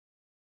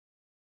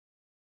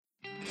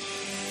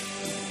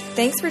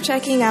Thanks for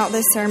checking out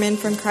this sermon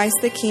from Christ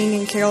the King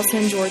in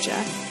Carrollton, Georgia,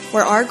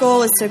 where our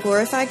goal is to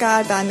glorify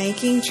God by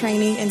making,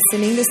 training, and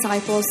sending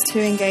disciples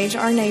to engage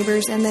our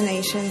neighbors and the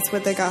nations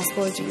with the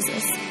gospel of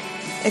Jesus.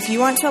 If you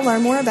want to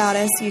learn more about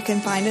us, you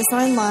can find us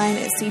online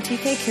at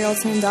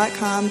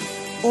ctkcarrollton.com,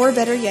 or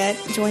better yet,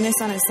 join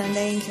us on a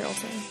Sunday in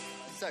Carrollton.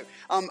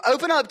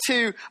 Open up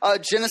to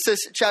Genesis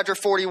chapter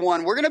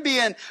 41. We're going to be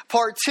in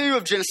part 2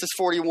 of Genesis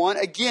 41.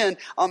 Again,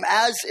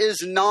 as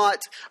is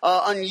not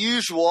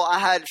unusual, I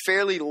had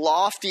fairly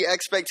lofty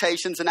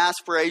expectations and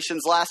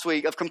aspirations last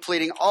week of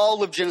completing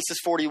all of Genesis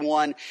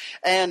 41.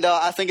 And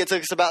I think it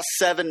took us about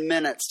 7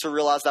 minutes to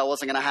realize that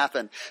wasn't going to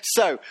happen.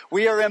 So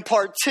we are in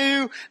part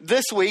 2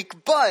 this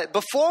week. But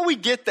before we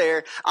get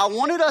there, I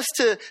wanted us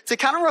to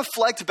kind of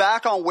reflect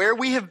back on where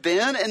we have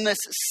been in this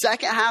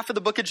second half of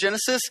the book of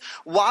Genesis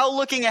while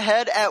looking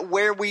ahead at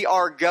where we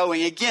are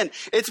going. Again,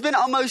 it's been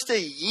almost a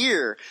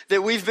year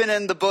that we've been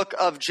in the book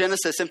of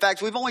Genesis. In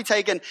fact, we've only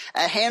taken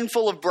a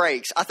handful of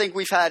breaks. I think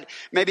we've had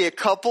maybe a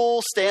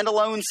couple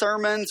standalone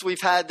sermons.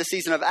 We've had the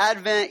season of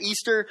Advent.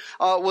 Easter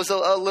was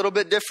a little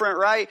bit different,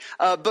 right?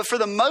 But for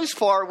the most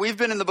part, we've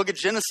been in the book of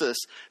Genesis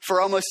for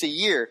almost a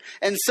year.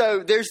 And so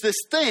there's this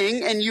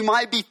thing, and you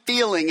might be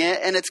feeling it,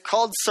 and it's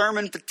called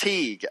sermon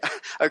fatigue,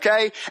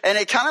 okay? And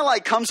it kind of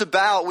like comes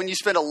about when you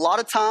spend a lot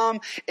of time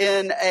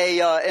in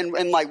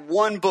like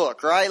one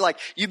book, right? Like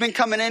you've been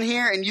coming in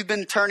here and you've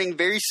been turning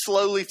very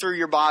slowly through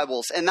your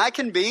Bibles, and that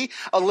can be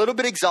a little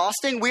bit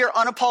exhausting. We are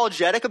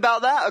unapologetic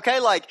about that, okay?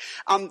 Like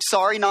I'm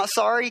sorry, not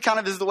sorry kind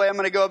of is the way I'm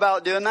going to go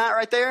about doing that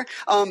right there.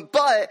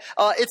 But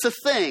it's a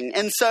thing.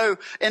 And so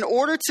in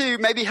order to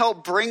maybe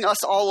help bring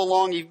us all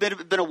along, you've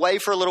been away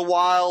for a little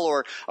while,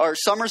 or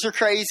summers are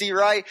crazy,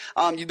 right?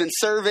 You've been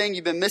serving,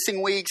 you've been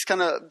missing weeks,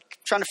 kind of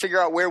trying to figure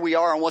out where we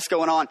are and what's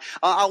going on.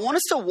 I want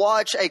us to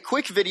watch a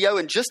quick video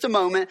in just a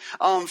moment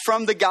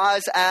from the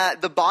guys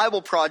at the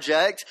Bible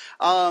Project.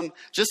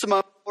 Just a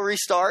moment, we'll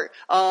restart.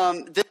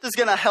 This is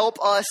going to help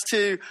us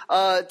to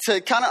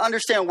kind of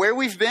understand where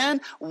we've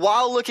been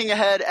while looking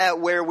ahead at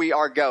where we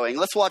are going.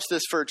 Let's watch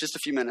this for just a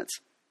few minutes.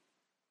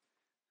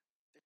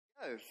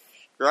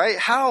 Right?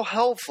 How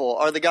helpful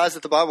are the guys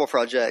at the Bible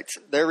Project?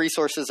 Their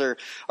resources are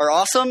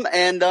awesome,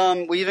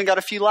 and we even got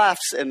a few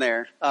laughs in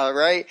there,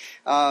 right?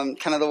 Kind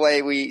of the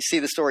way we see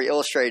the story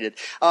illustrated.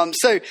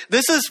 So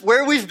this is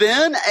where we've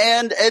been,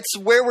 and it's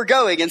where we're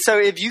going. And so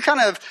if you kind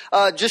of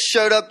just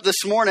showed up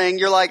this morning,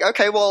 you're like,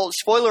 okay, well,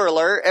 spoiler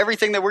alert,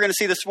 everything that we're going to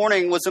see this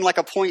morning was in like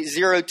a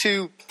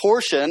 0.02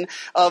 portion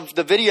of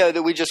the video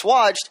that we just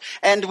watched,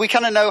 and we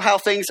kind of know how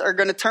things are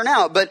going to turn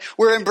out. But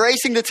we're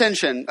embracing the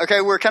tension,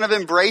 okay? We're kind of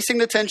embracing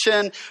the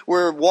tension.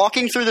 We're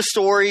walking through the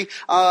story,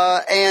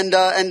 and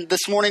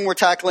this morning we're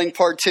tackling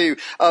part 2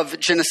 of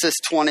Genesis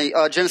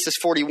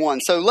 41.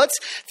 So let's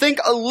think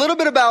a little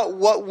bit about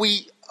what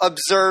we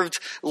observed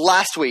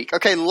last week.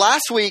 Okay,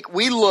 last week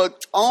we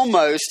looked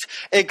almost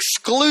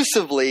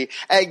exclusively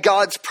at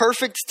God's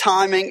perfect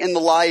timing in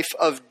the life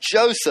of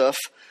Joseph,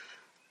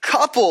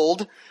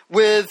 coupled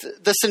with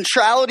the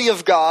centrality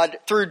of God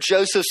through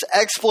Joseph's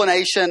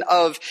explanation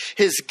of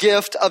his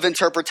gift of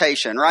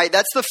interpretation, right?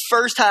 That's the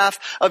first half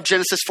of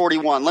Genesis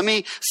 41. Let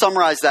me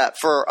summarize that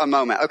for a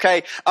moment,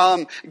 okay?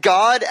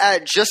 God,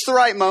 at just the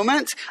right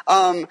moment,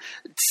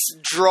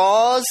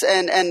 draws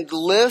and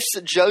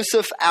lifts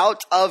Joseph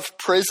out of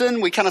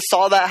prison. We kind of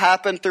saw that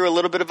happen through a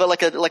little bit of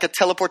like a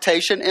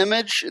teleportation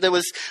image that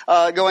was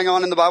going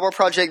on in the Bible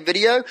Project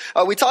video.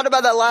 We talked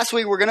about that last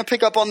week. We're going to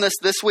pick up on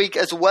this week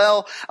as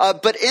well.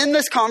 But in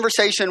this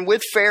conversation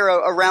with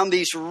Pharaoh around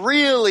these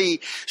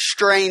really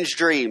strange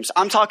dreams.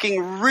 I'm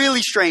talking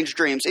really strange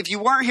dreams. If you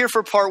weren't here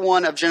for part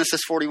 1 of Genesis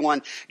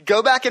 41,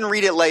 go back and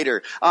read it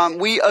later.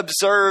 We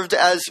observed,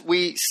 as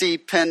we see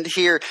pinned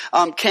here,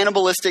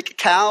 cannibalistic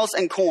cows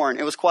and corn.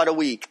 It was quite a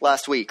week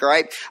last week,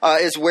 right?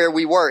 Is where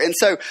we were. And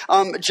so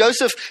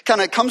Joseph kind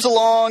of comes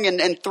along,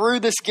 and through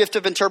this gift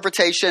of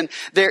interpretation,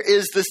 there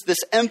is this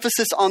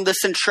emphasis on the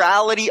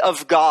centrality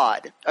of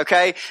God,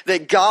 okay?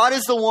 That God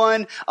is the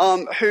one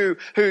who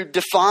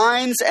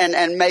defines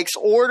and makes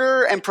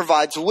order and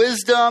provides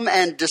wisdom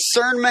and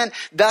discernment.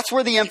 That's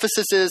where the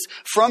emphasis is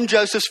from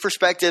Joseph's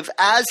perspective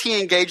as he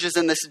engages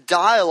in this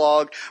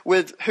dialogue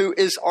with who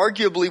is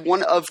arguably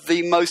one of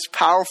the most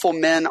powerful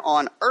men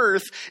on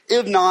earth,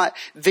 if not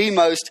the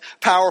most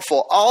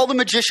powerful. All the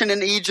magician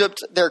in Egypt,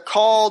 they're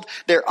called,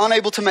 they're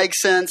unable to make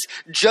sense.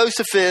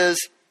 Joseph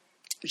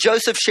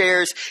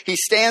shares, he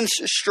stands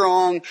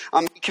strong,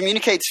 he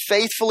communicates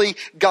faithfully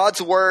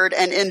God's word,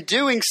 and in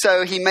doing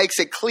so, he makes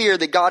it clear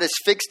that God has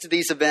fixed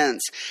these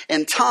events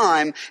in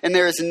time, and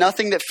there is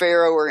nothing that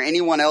Pharaoh or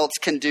anyone else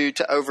can do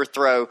to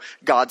overthrow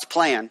God's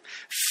plan.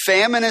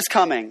 Famine is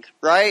coming,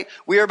 right?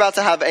 We are about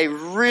to have a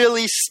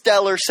really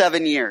stellar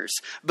 7 years,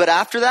 but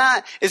after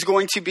that is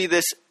going to be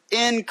this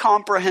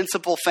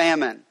incomprehensible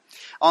famine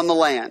on the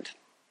land.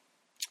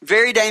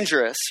 Very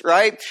dangerous,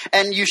 right?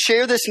 And you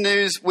share this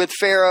news with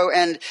Pharaoh,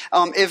 and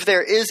if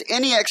there is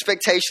any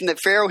expectation that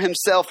Pharaoh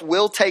himself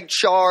will take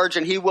charge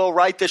and he will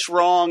right this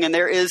wrong, and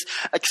there is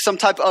some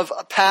type of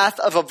path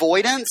of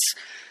avoidance,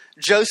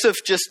 Joseph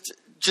just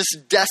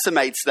just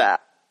decimates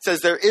that. It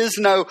says there is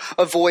no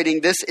avoiding.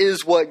 This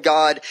is what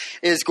God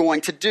is going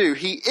to do.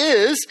 He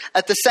is,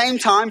 at the same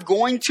time,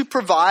 going to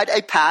provide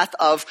a path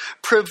of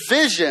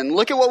provision.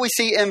 Look at what we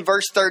see in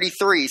verse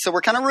 33. So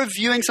we're kind of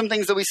reviewing some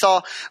things that we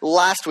saw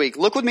last week.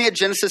 Look with me at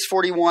Genesis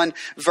 41,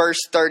 verse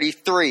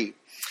 33.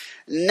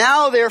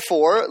 Now,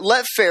 therefore,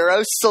 let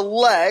Pharaoh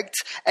select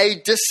a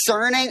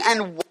discerning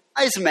and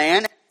wise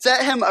man,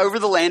 set him over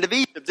the land of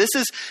Egypt. This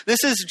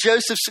is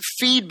Joseph's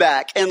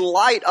feedback in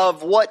light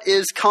of what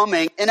is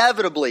coming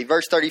inevitably.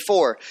 Verse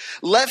 34.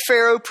 Let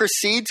Pharaoh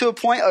proceed to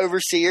appoint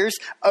overseers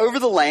over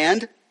the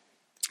land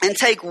and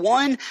take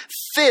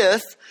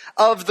 1/5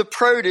 of the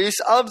produce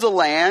of the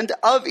land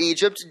of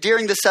Egypt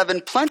during the 7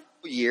 plentiful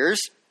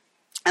years,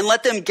 and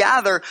let them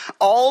gather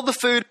all the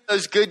food of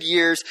those good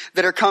years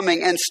that are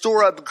coming and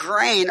store up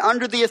grain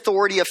under the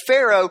authority of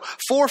Pharaoh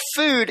for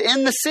food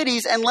in the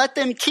cities, and let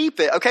them keep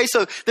it. Okay,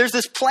 so there's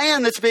this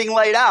plan that's being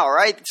laid out,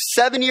 right?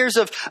 7 years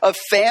of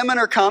famine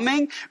are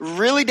coming,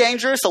 really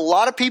dangerous. A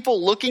lot of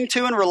people looking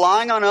to and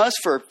relying on us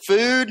for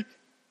food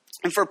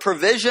and for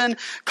provision.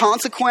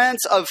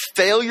 Consequence of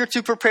failure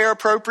to prepare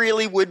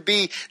appropriately would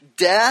be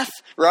death,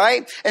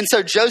 right? And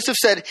so Joseph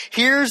said,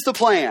 here's the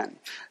plan.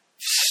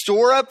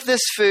 Store up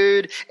this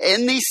food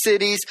in these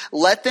cities.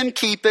 Let them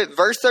keep it.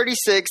 Verse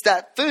 36,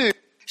 that food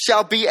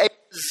shall be a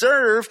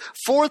reserve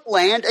for the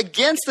land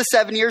against the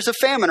 7 years of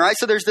famine, right?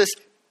 So there's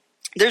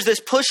this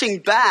pushing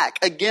back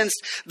against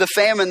the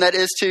famine that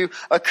is to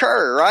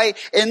occur, right,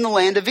 in the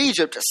land of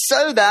Egypt,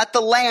 so that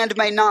the land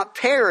may not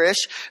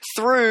perish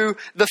through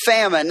the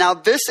famine. Now,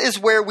 this is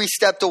where we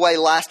stepped away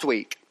last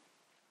week.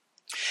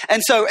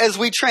 And so as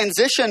we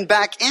transition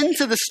back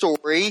into the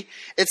story,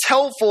 it's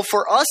helpful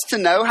for us to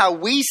know how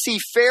we see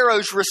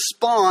Pharaoh's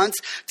response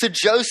to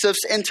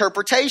Joseph's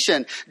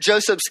interpretation.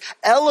 Joseph's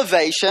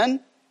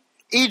elevation,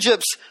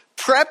 Egypt's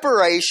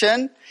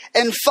preparation,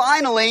 and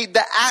finally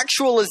the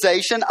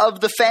actualization of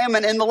the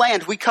famine in the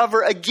land. We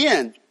cover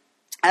again,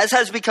 as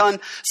has become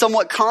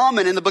somewhat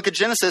common in the book of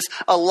Genesis,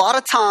 a lot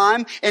of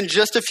time in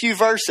just a few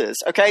verses.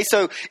 Okay,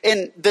 so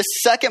in this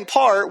second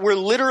part, we're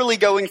literally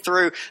going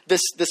through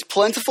this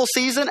plentiful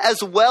season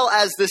as well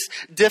as this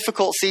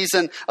difficult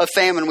season of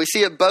famine. We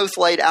see it both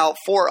laid out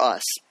for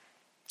us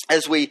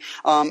as we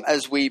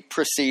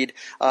proceed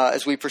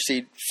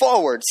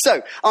forward.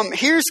 So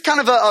here's kind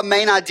of a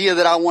main idea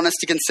that I want us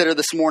to consider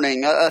this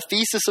morning, a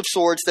thesis of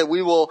sorts that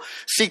we will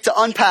seek to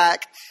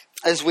unpack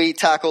as we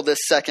tackle this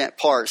second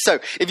part. So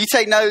if you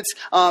take notes,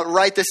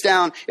 write this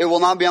down. It will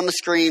not be on the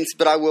screens,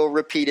 but I will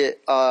repeat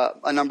it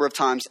a number of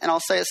times, and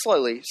I'll say it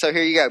slowly. So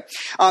here you go.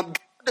 God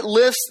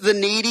lifts the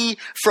needy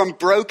from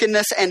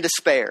brokenness and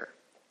despair.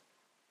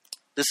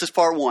 This is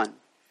part one.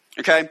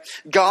 Okay?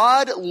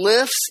 God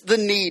lifts the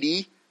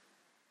needy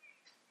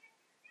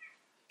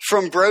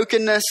from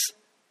brokenness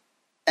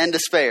and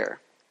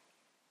despair.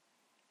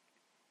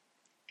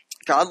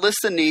 God lifts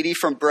the needy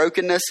from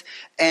brokenness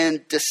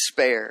and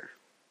despair.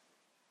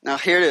 Now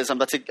here it is. I'm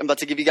about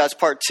to give you guys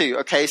part two.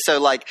 Okay, so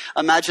like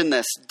imagine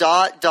this. ...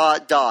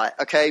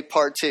 Okay,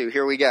 part two.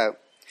 Here we go.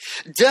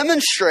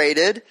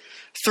 Demonstrated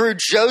through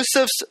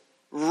Joseph's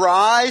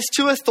rise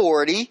to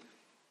authority.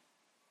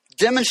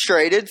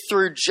 Demonstrated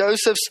through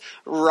Joseph's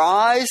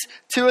rise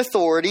to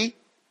authority.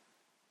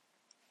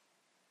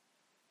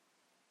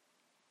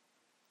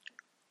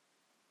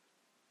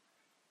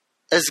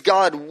 As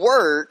God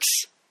works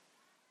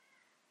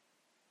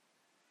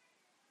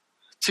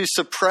to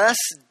suppress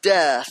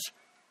death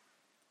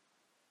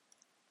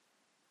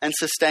and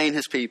sustain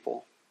his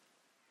people.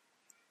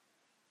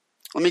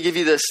 Let me give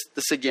you this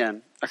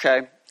again,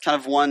 okay? Kind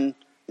of one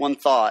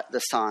thought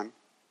this time.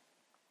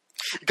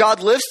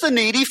 God lifts the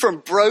needy from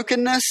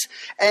brokenness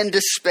and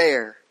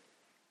despair,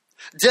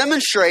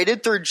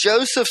 demonstrated through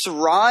Joseph's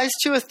rise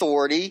to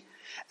authority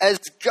as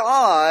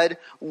God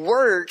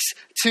works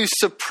to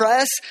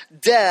suppress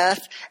death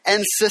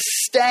and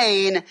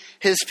sustain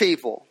his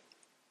people.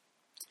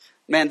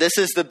 Man, this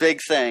is the big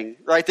thing,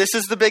 right? This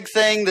is the big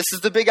thing. This is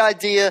the big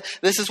idea.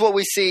 This is what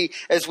we see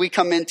as we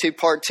come into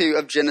part 2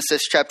 of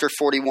Genesis chapter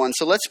 41.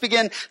 So let's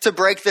begin to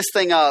break this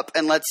thing up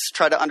and let's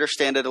try to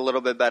understand it a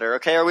little bit better.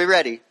 Okay, are we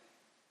ready?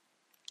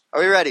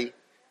 Are we ready?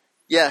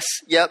 Yes.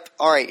 Yep.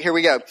 All right, here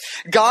we go.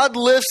 God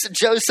lifts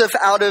Joseph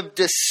out of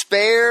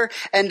despair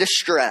and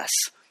distress.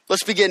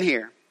 Let's begin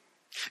here.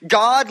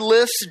 God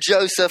lifts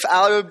Joseph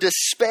out of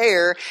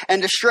despair and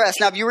distress.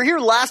 Now, if you were here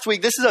last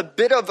week, this is a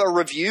bit of a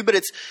review, but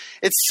it's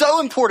so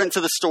important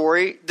to the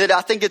story that I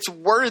think it's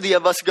worthy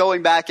of us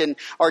going back and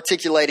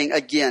articulating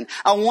again.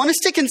 I want us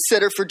to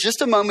consider for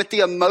just a moment the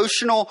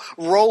emotional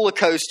roller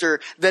coaster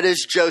that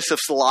is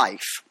Joseph's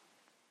life.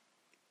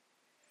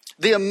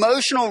 The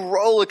emotional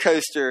roller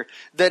coaster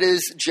that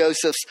is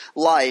Joseph's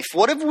life.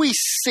 What have we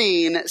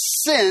seen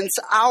since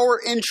our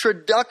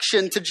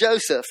introduction to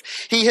Joseph?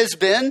 He has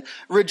been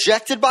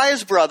rejected by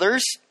his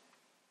brothers.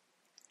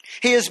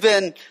 He has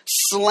been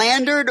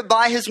slandered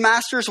by his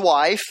master's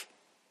wife.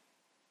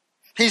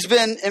 He's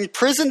been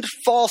imprisoned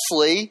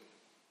falsely.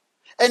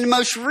 And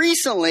most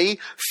recently,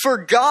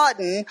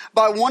 forgotten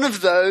by one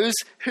of those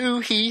who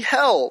he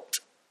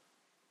helped.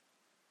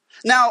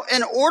 Now,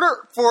 in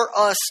order for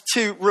us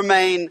to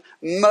remain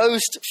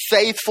most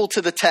faithful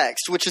to the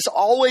text, which is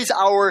always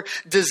our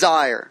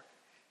desire,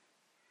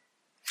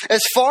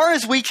 as far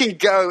as we can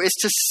go is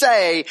to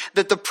say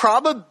that the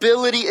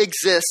probability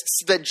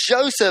exists that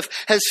Joseph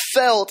has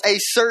felt a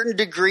certain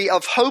degree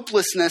of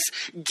hopelessness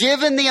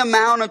given the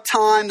amount of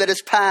time that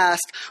has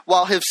passed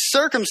while his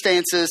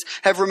circumstances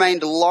have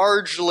remained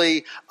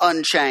largely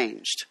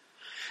unchanged.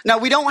 Now,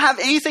 we don't have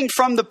anything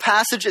from the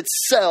passage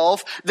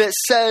itself that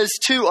says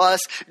to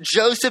us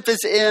Joseph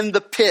is in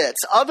the pits,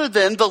 other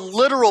than the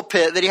literal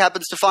pit that he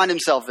happens to find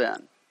himself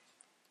in.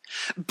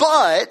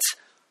 But,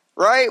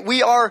 right,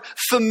 we are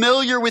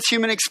familiar with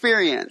human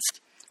experience.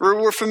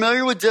 We're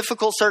familiar with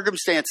difficult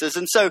circumstances.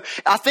 And so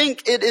I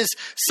think it is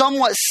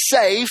somewhat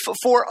safe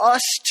for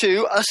us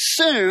to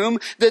assume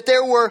that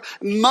there were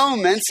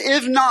moments,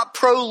 if not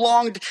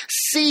prolonged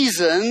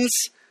seasons,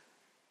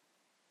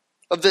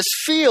 of this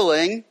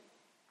feeling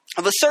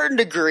of a certain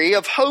degree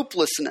of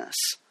hopelessness.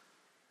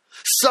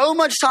 So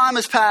much time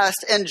has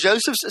passed and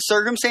Joseph's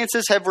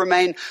circumstances have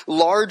remained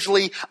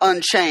largely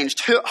unchanged.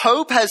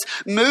 Hope has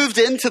moved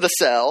into the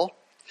cell,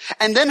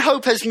 and then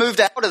hope has moved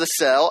out of the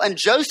cell, and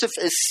Joseph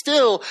is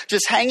still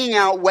just hanging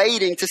out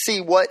waiting to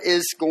see what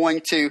is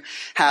going to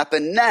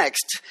happen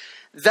next.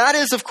 That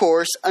is, of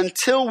course,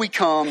 until we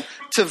come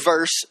to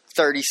verse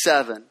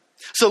 37.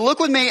 So look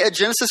with me at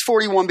Genesis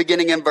 41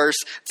 beginning in verse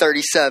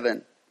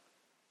 37.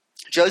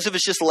 Joseph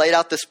has just laid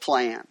out this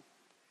plan,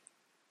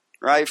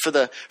 right, for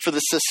the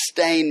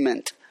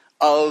sustainment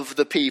of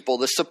the people,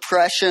 the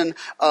suppression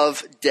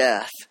of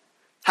death.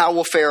 How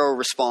will Pharaoh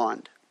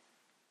respond?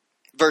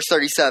 Verse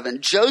 37,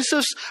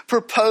 Joseph's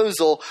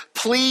proposal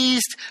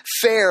pleased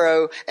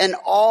Pharaoh and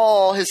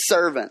all his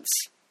servants.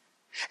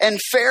 And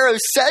Pharaoh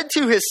said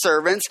to his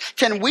servants,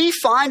 "Can we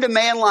find a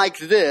man like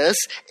this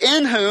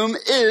in whom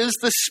is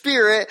the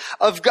Spirit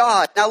of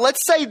God?" Now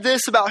let's say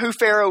this about who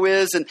Pharaoh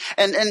is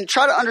and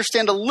try to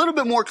understand a little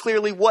bit more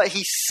clearly what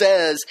he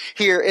says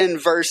here in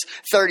verse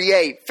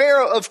 38.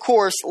 Pharaoh, of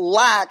course,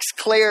 lacks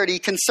clarity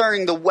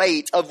concerning the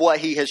weight of what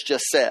he has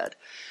just said.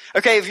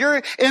 Okay, if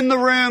you're in the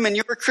room and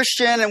you're a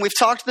Christian, and we've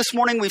talked this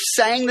morning, we've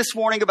sang this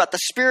morning about the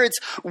Spirit's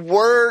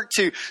work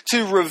to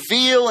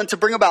reveal and to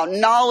bring about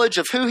knowledge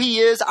of who He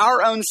is,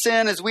 our own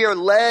sin, as we are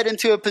led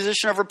into a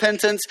position of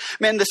repentance.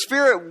 Man, the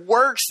Spirit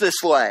works this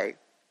way.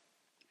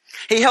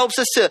 He helps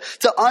us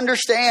to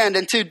understand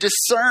and to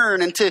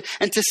discern and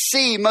to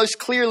see most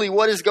clearly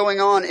what is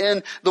going on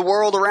in the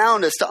world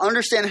around us, to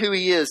understand who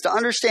He is, to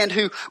understand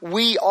who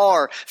we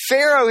are.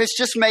 Pharaoh has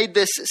just made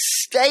this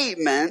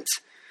statement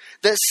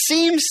that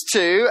seems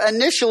to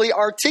initially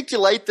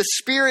articulate the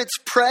Spirit's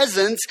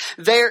presence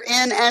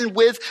therein and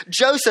with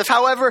Joseph.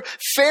 However,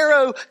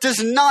 Pharaoh does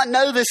not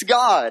know this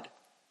God.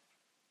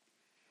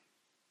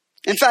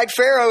 In fact,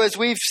 Pharaoh, as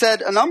we've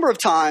said a number of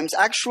times,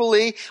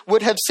 actually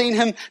would have seen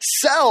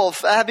himself,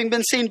 having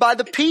been seen by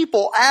the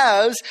people,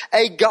 as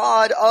a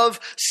God of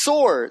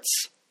sorts.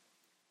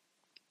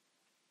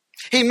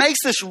 He makes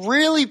this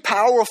really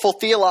powerful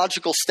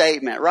theological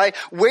statement, right?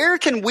 Where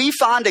can we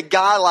find a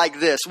guy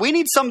like this? We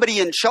need somebody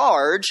in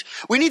charge.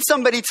 We need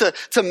somebody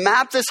to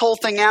map this whole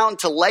thing out and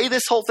to lay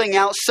this whole thing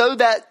out so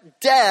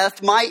that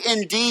death might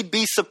indeed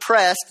be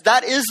suppressed.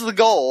 That is the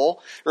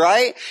goal,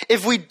 right?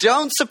 If we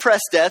don't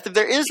suppress death, if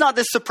there is not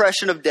this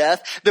suppression of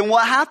death, then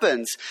what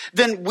happens?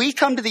 Then we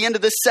come to the end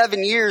of this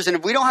 7 years, and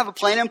if we don't have a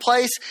plan in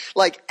place,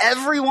 like,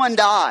 everyone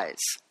dies.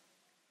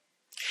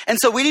 And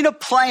so we need a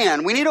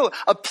plan. We need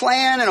a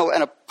plan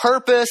and a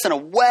purpose and a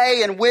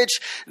way in which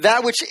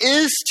that which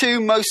is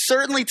to most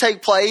certainly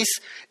take place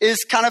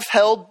is kind of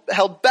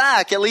held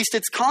back, at least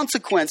its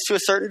consequence to a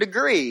certain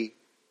degree.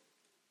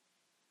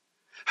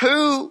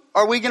 Who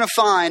are we going to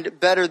find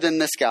better than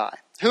this guy?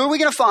 Who are we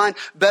going to find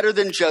better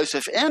than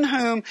Joseph, in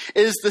whom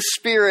is the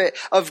Spirit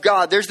of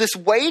God? There's this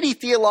weighty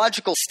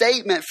theological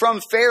statement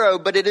from Pharaoh,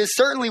 but it is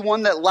certainly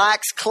one that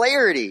lacks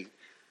clarity.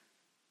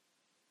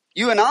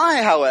 You and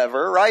I,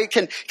 however, right,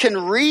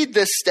 can read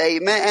this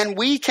statement and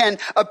we can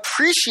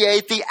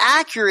appreciate the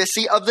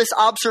accuracy of this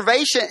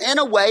observation in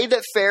a way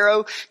that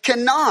Pharaoh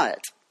cannot.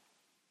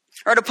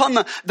 Right, upon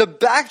the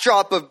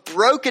backdrop of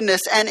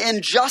brokenness and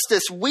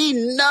injustice, we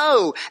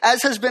know,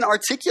 as has been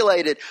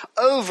articulated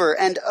over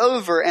and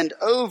over and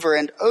over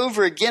and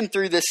over again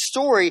through this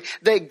story,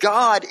 that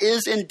God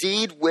is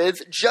indeed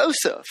with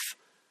Joseph.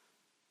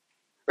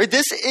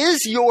 This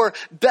is your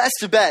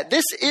best bet.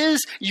 This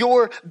is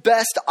your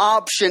best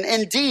option.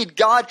 Indeed,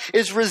 God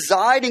is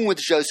residing with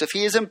Joseph.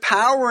 He is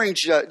empowering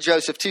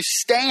Joseph to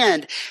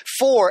stand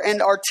for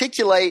and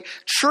articulate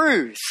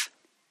truth.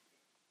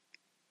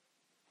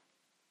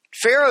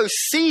 Pharaoh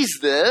sees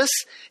this.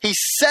 He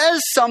says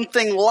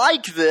something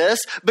like this,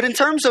 but in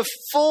terms of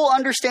full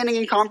understanding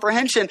and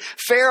comprehension,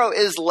 Pharaoh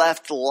is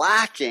left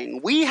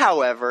lacking. We,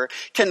 however,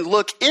 can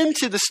look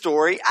into the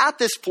story at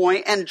this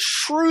point and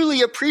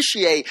truly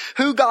appreciate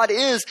who God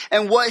is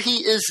and what He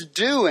is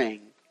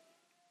doing.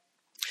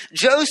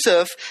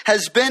 Joseph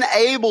has been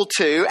able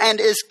to and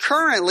is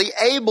currently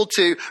able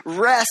to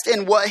rest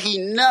in what he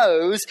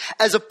knows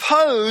as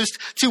opposed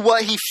to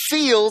what he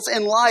feels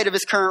in light of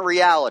his current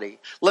reality.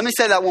 Let me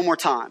say that one more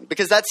time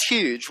because that's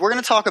huge. We're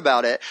going to talk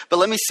about it, but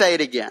let me say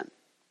it again.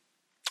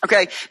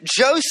 Okay,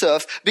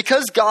 Joseph,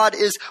 because God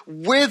is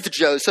with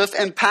Joseph,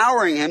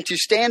 empowering him to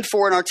stand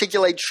for and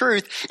articulate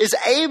truth, is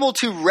able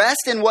to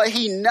rest in what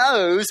he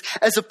knows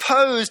as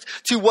opposed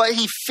to what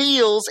he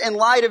feels in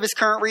light of his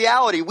current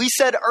reality. We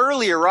said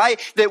earlier, right,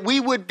 that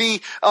we would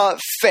be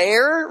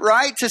fair,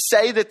 right, to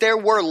say that there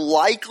were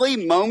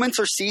likely moments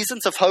or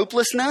seasons of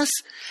hopelessness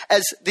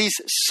as these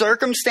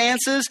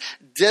circumstances,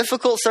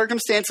 difficult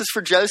circumstances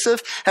for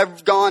Joseph,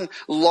 have gone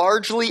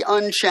largely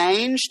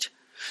unchanged.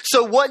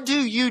 So what do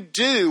you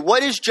do?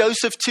 What is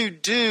Joseph to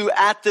do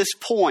at this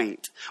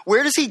point?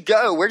 Where does he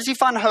go? Where does he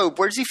find hope?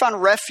 Where does he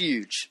find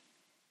refuge?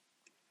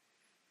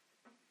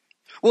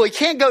 Well, he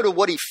can't go to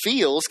what he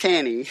feels,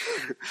 can he?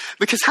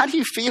 Because how do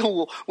you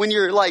feel when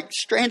you're like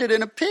stranded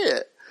in a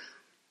pit?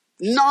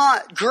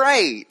 Not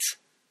great.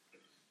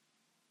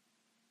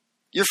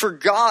 You're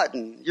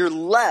forgotten. You're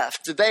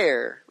left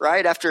there,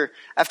 right? After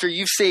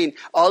you've seen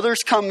others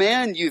come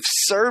in, you've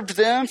served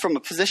them from a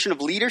position of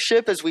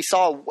leadership, as we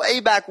saw way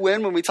back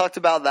when we talked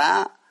about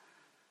that.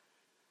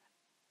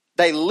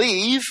 They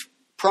leave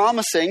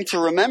promising to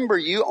remember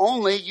you,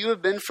 only you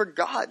have been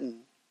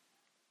forgotten.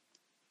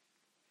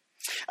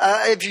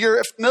 If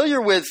you're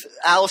familiar with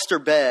Alistair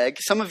Begg,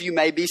 some of you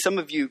may be, some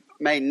of you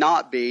may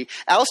not be.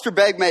 Alistair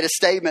Begg made a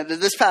statement that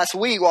this past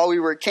week while we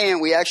were at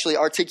camp, we actually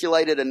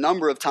articulated a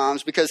number of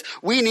times because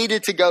we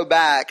needed to go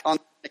back on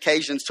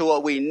occasions to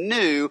what we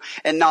knew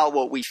and not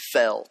what we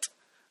felt.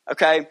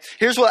 Okay,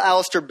 here's what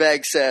Alistair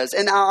Begg says.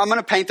 And I'm going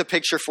to paint the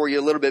picture for you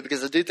a little bit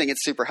because I do think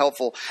it's super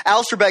helpful.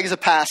 Alistair Begg is a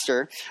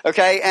pastor,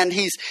 okay, and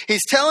he's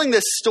telling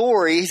this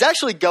story. He's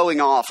actually going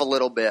off a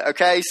little bit,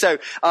 okay? So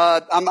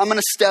I'm going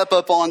to step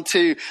up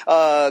onto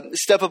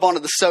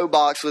the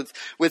soapbox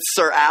with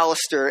Sir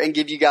Alistair and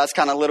give you guys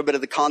kind of a little bit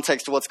of the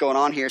context of what's going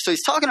on here. So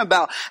he's talking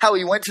about how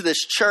he went to this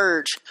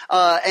church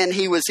and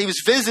he was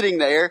visiting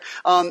there,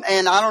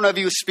 and I don't know if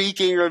he was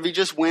speaking or if he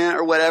just went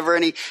or whatever,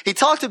 and he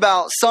talked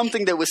about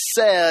something that was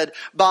said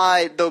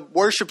by the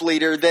worship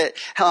leader that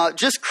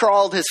just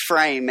crawled his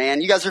frame, man.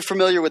 You guys are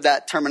familiar with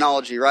that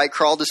terminology, right?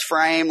 Crawled his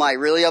frame, like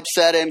really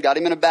upset him, got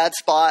him in a bad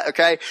spot,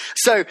 okay?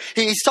 So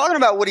he's talking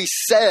about what he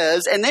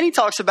says, and then he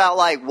talks about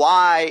like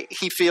why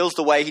he feels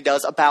the way he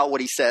does about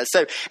what he says.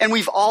 So, and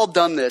we've all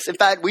done this. In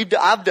fact,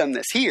 I've done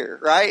this here,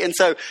 right? And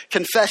so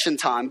confession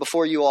time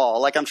before you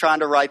all, like I'm trying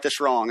to right this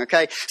wrong,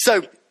 okay?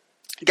 So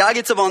guy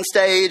gets up on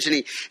stage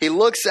and he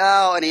looks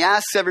out and he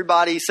asks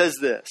everybody, he says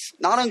this,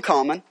 not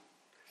uncommon.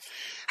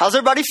 How's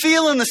everybody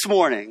feeling this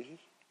morning?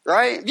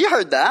 Right? You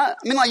heard that.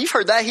 I mean, like you've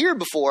heard that here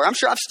before. I'm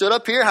sure I've stood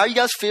up here. How you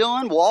guys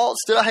feeling? Walt,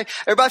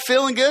 everybody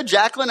feeling good?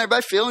 Jacqueline,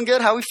 everybody feeling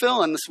good? How we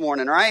feeling this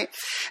morning, right?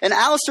 And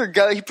Alistair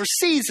he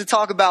proceeds to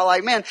talk about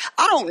like, man,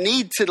 I don't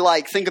need to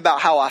like think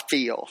about how I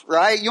feel,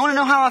 right? You want to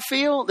know how I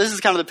feel? This is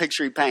kind of the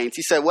picture he paints.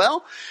 He said,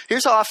 well,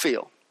 here's how I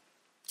feel.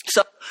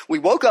 So we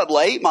woke up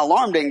late. My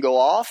alarm didn't go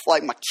off.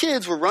 Like my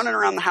kids were running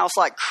around the house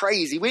like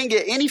crazy. We didn't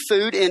get any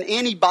food in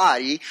any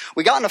body.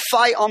 We got in a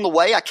fight on the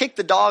way. I kicked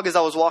the dog as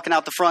I was walking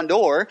out the front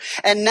door.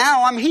 And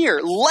now I'm here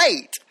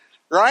late.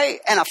 Right?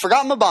 And I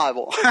forgot my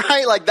Bible,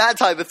 right? Like that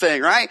type of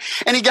thing, right?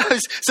 And he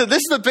goes, so this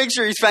is the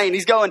picture he's painting.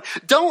 He's going,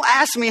 don't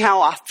ask me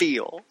how I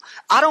feel.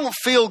 I don't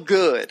feel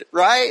good,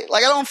 right?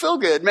 Like I don't feel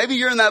good. Maybe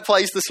you're in that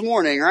place this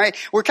morning, right?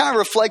 We're kind of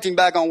reflecting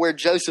back on where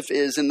Joseph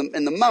is in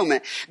the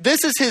moment.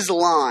 This is his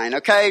line,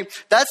 okay?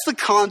 That's the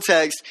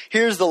context.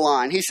 Here's the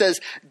line. He says,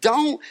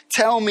 don't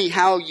tell me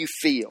how you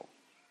feel.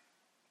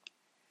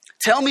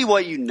 Tell me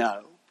what you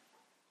know.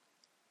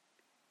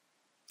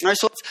 All right,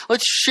 so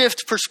let's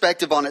shift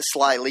perspective on it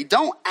slightly.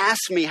 Don't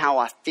ask me how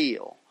I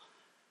feel. All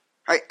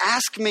right,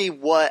 ask me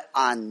what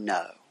I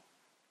know.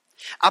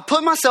 I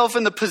put myself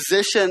in the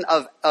position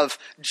of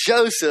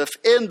Joseph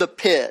in the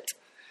pit,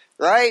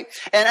 right?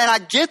 And I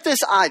get this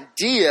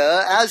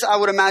idea, as I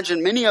would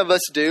imagine many of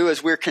us do,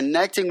 as we're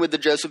connecting with the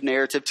Joseph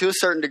narrative to a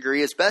certain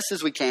degree, as best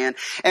as we can.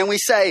 And we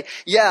say,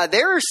 yeah,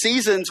 there are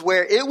seasons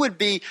where it would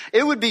be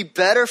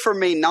better for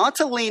me not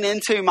to lean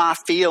into my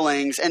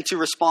feelings and to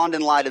respond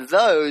in light of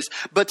those,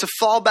 but to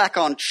fall back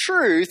on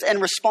truth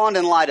and respond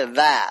in light of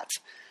that.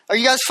 Are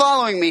you guys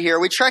following me here?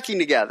 Are we trekking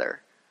together?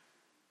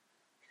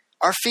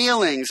 Our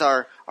feelings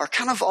are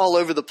kind of all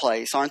over the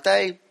place, aren't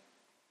they?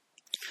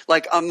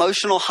 Like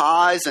emotional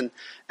highs and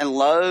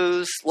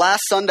lows.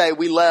 Last Sunday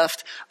we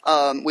left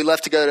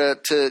to go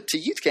to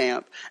youth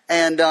camp,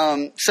 and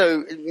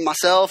so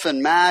myself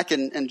and Mac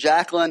and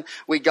Jacqueline,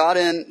 we got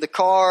in the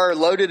car,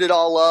 loaded it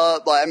all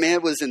up. Like, I mean,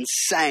 it was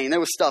insane.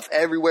 There was stuff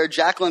everywhere.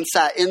 Jacqueline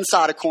sat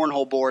inside a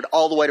cornhole board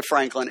all the way to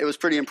Franklin. It was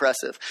pretty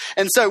impressive.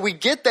 And so we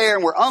get there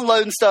and we're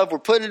unloading stuff. We're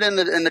putting it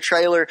in the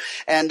trailer,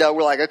 and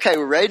we're like, okay,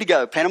 we're ready to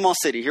go. Panama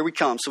City, here we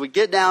come. So we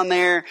get down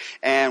there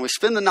and we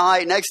spend the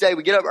night. Next day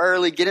we get up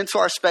early, get into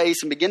our space.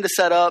 space and begin to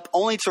set up,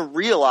 only to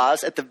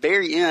realize at the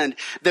very end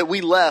that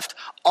we left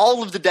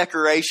all of the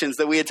decorations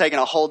that we had taken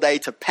a whole day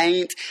to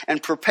paint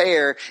and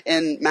prepare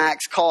in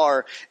Mac's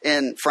car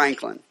in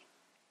Franklin.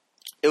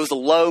 It was a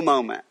low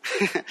moment,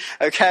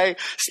 okay?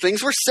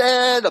 Things were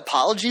said,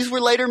 apologies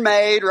were later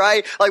made,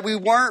 right? Like we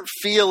weren't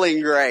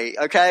feeling great,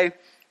 okay?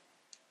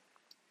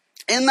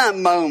 In that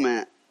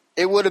moment,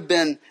 it would have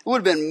been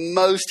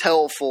most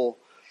helpful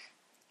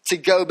to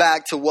go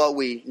back to what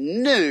we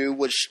knew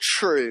was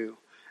true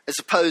as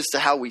opposed to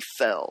how we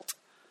felt.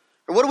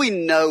 Or what do we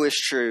know is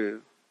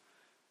true?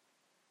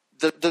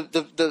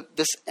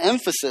 This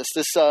emphasis,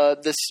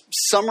 this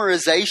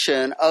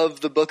summarization of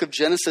the book of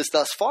Genesis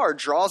thus far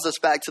draws us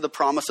back to the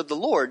promise of the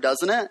Lord,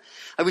 doesn't it?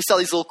 Like we saw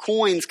these little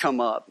coins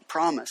come up.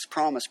 Promise,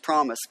 promise,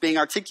 promise, being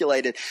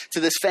articulated to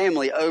this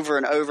family over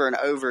and over and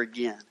over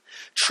again.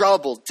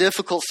 Trouble,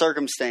 difficult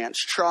circumstance,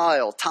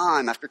 trial,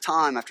 time after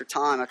time after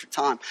time after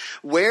time.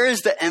 Where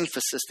is the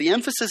emphasis? The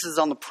emphasis is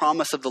on the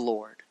promise of the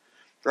Lord,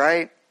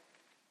 right?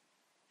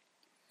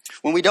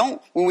 When we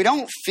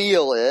don't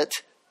feel it,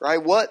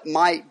 right, what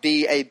might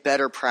be a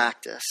better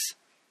practice?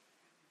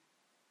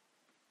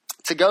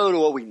 To go to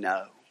what we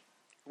know.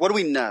 What do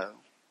we know?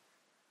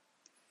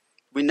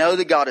 We know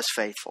that God is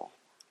faithful.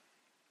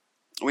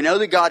 We know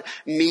that God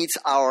meets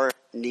our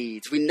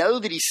needs. We know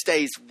that He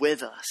stays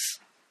with us.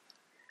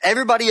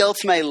 Everybody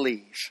else may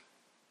leave,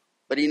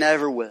 but He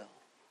never will.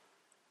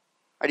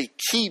 Right? He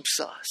keeps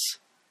us.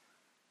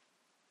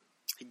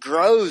 He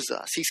grows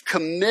us. He's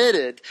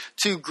committed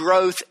to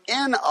growth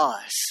in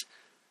us.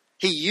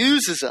 He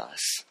uses us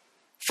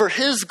for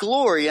His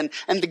glory and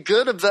the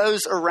good of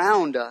those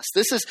around us.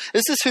 This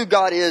is who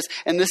God is,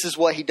 and this is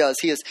what He does.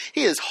 He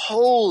is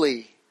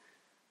holy,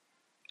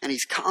 and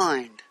He's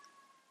kind.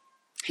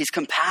 He's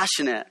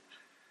compassionate,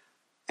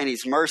 and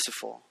He's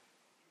merciful.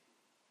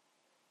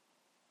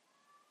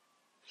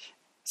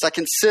 As I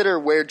consider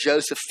where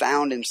Joseph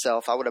found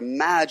himself, I would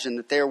imagine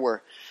that there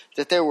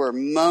were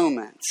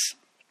moments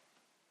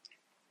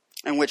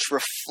in which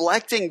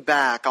reflecting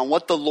back on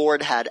what the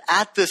Lord had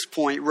at this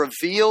point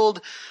revealed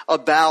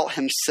about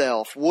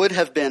Himself would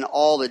have been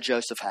all that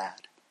Joseph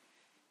had.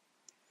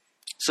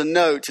 It's a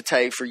note to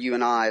take for you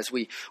and I as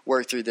we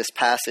work through this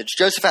passage.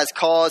 Joseph has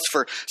cause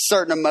for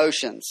certain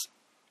emotions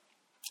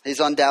he's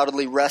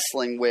undoubtedly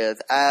wrestling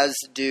with, as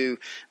do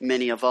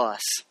many of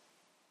us.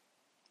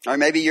 Or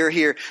maybe you're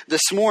here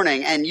this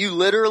morning and you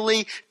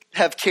literally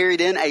have carried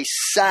in a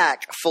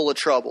sack full of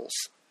troubles.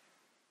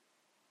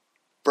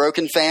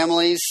 Broken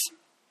families,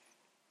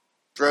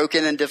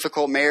 broken and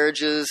difficult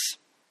marriages,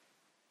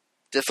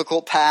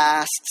 difficult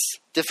pasts,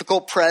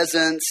 difficult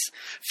presents,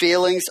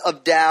 feelings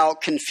of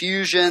doubt,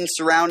 confusion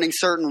surrounding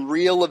certain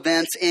real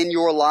events in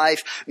your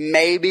life,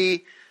 maybe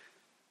a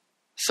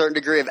certain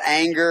degree of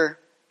anger.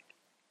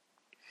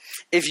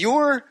 If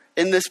you're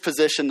in this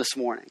position this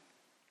morning,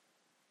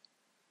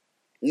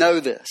 know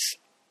this,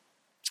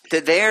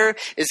 that there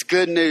is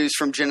good news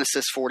from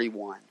Genesis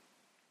 41.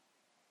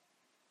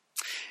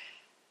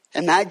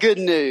 And that good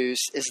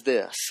news is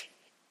this,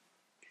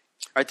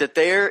 right? That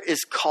there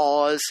is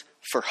cause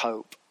for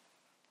hope.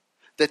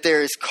 That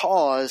there is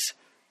cause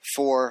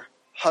for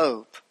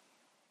hope.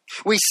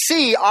 We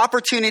see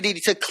opportunity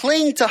to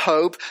cling to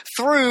hope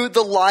through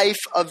the life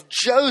of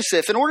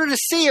Joseph. In order to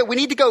see it, we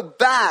need to go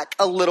back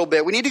a little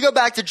bit. We need to go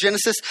back to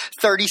Genesis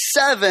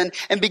 37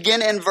 and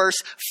begin in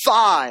verse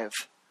 5.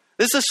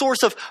 This is a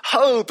source of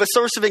hope, a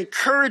source of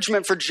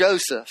encouragement for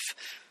Joseph.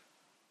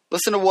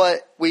 Listen to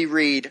what we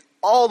read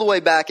all the way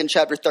back in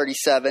chapter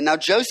 37. Now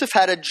Joseph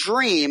had a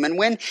dream, and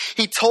when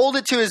he told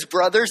it to his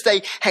brothers,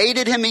 they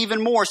hated him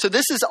even more. So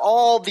this is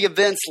all the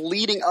events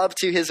leading up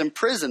to his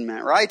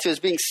imprisonment, right? To his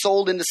being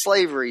sold into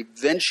slavery,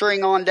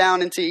 venturing on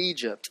down into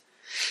Egypt.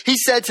 He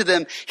said to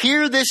them,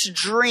 "Hear this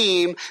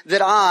dream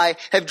that I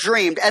have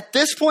dreamed." At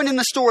this point in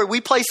the story,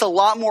 we place a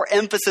lot more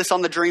emphasis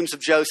on the dreams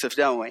of Joseph,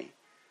 don't we?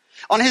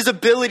 On his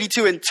ability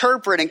to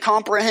interpret and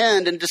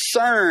comprehend and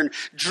discern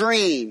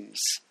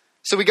dreams.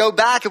 So we go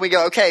back and we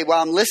go, okay,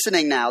 well, I'm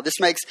listening now. This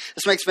makes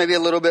maybe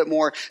a little bit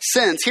more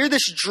sense. Hear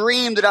this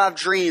dream that I've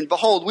dreamed.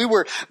 Behold, we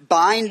were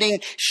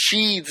binding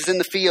sheaths in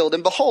the field.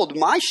 And behold,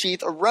 my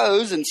sheath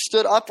arose and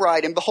stood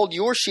upright. And behold,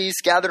 your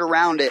sheaths gathered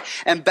around it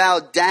and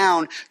bowed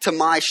down to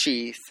my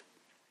sheath.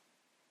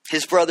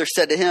 His brother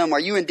said to him,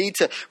 "Are you indeed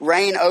to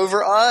reign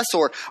over us,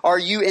 or are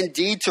you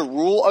indeed to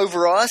rule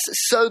over us?"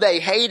 So they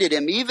hated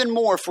him even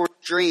more for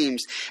his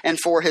dreams and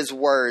for his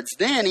words.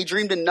 Then he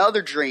dreamed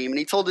another dream, and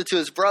he told it to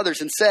his brothers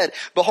and said,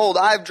 "Behold,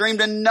 I have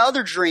dreamed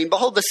another dream.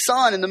 Behold, the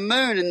sun and the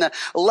moon and the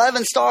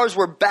 11 stars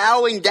were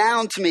bowing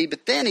down to me."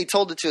 But then he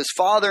told it to his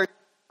father and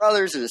his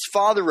brothers, and his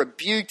father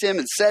rebuked him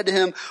and said to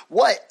him,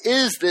 "What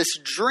is this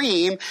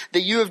dream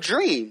that you have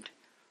dreamed?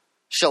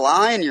 Shall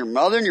I and your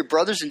mother and your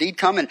brothers indeed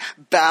come and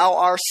bow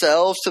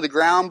ourselves to the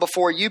ground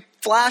before you?"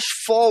 Flash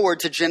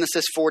forward to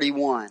Genesis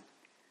 41,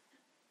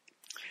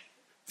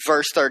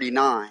 verse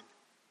 39.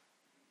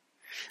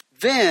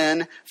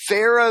 Then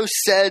Pharaoh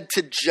said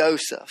to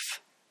Joseph,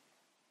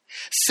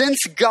 Since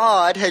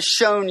God has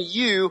shown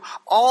you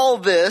all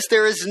this,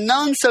 there is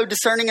none so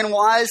discerning and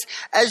wise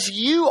as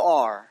you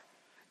are.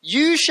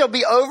 You shall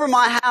be over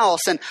my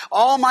house, and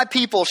all my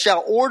people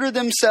shall order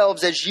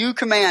themselves as you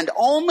command.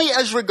 Only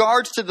as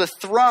regards to the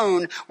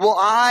throne will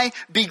I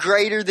be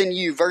greater than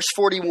you. Verse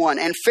 41.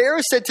 And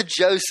Pharaoh said to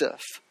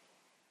Joseph,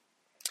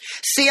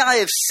 see, I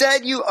have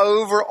set you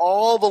over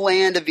all the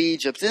land of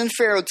Egypt. Then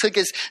Pharaoh took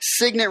his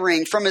signet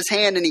ring from his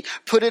hand and he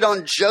put it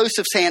on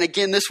Joseph's hand.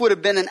 Again, this would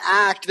have been an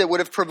act that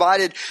would have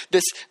provided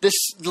this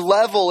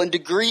level and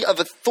degree of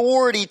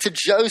authority to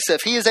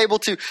Joseph. He is able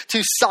to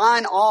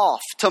sign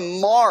off, to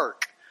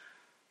mark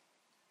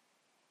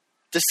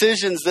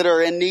decisions that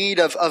are in need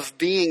of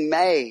being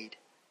made.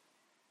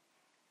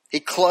 He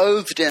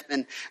clothed him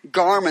in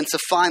garments of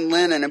fine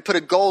linen and put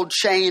a gold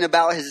chain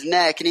about his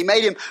neck. And he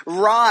made him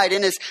ride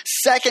in his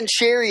second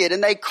chariot.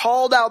 And they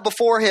called out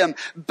before him,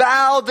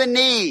 bow the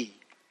knee.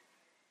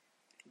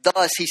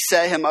 Thus he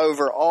set him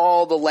over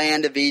all the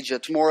land of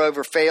Egypt.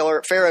 Moreover,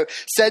 Pharaoh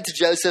said to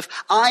Joseph,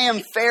 I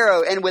am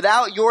Pharaoh, and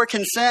without your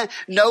consent,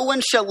 no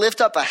one shall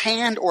lift up a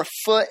hand or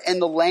foot in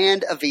the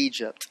land of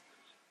Egypt.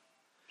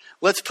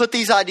 Let's put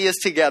these ideas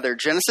together.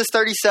 Genesis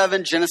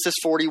 37, Genesis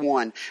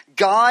 41.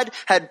 God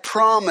had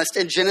promised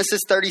in Genesis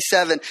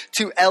 37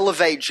 to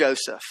elevate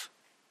Joseph.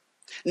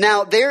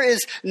 Now, there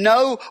is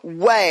no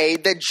way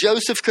that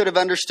Joseph could have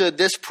understood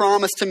this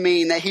promise to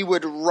mean that he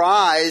would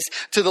rise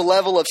to the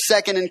level of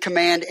second in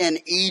command in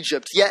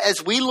Egypt. Yet,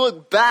 as we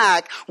look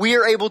back, we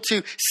are able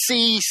to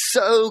see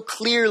so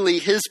clearly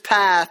his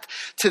path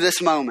to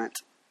this moment.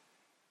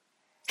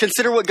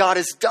 Consider what God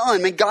has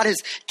done. God has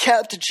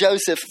kept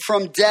Joseph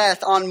from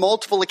death on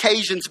multiple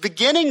occasions,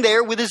 beginning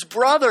there with his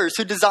brothers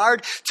who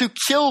desired to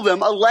kill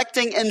them,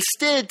 electing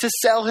instead to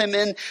sell him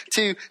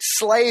into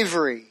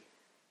slavery.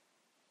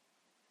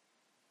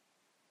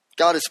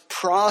 God has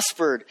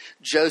prospered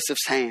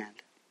Joseph's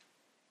hand,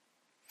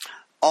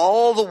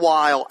 all the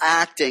while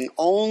acting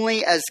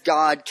only as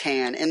God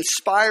can,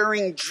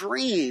 inspiring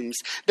dreams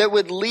that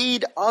would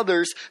lead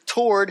others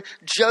toward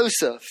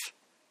Joseph.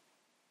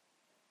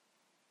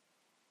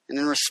 And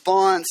in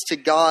response to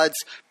God's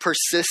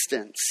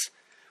persistence,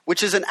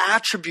 which is an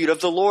attribute of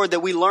the Lord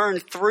that we learn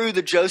through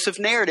the Joseph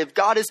narrative,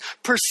 God is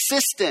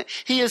persistent.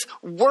 He is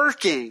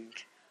working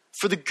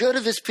for the good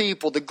of his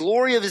people, the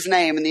glory of his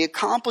name, and the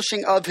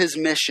accomplishing of his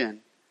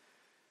mission.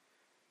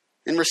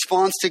 In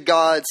response to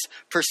God's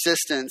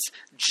persistence,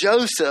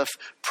 Joseph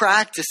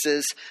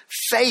practices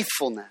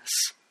faithfulness.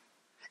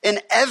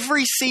 In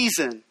every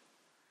season,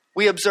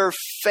 we observe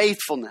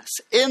faithfulness.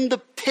 In the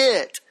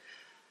pit,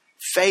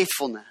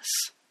 faithfulness.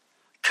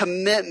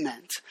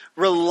 Commitment,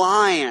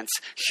 reliance,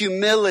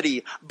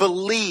 humility,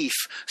 belief,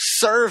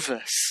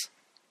 service.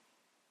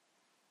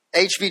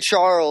 H.B.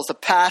 Charles, a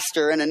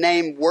pastor and a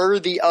name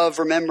worthy of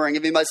remembering.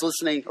 If anybody's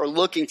listening or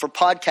looking for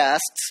podcasts,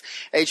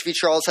 H.B.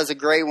 Charles has a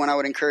great one I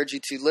would encourage you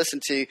to listen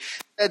to. He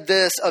said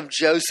this of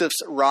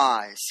Joseph's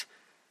rise.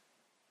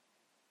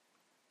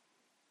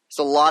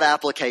 There's a lot of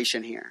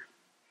application here.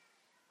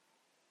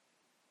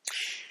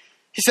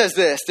 He says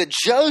this, that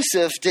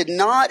Joseph did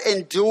not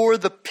endure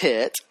the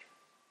pit,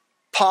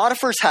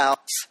 Potiphar's house,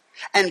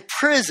 and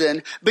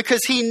prison because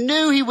he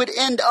knew he would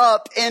end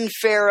up in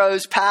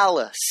Pharaoh's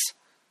palace.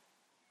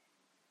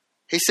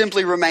 He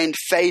simply remained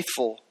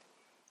faithful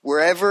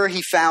wherever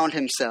he found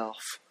himself,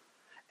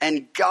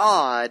 and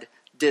God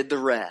did the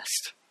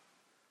rest.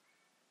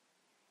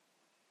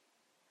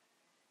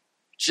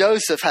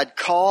 Joseph had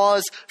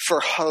cause for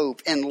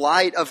hope in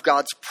light of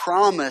God's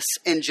promise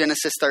in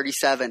Genesis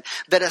 37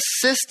 that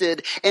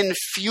assisted in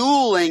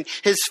fueling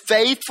his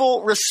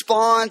faithful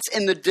response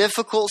in the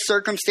difficult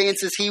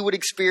circumstances he would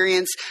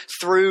experience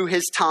through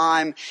his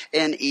time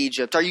in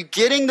Egypt. Are you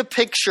getting the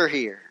picture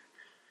here?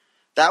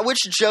 That which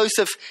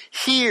Joseph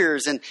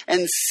hears and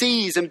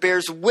sees and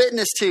bears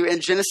witness to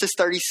in Genesis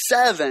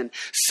 37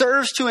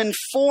 serves to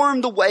inform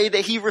the way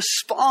that he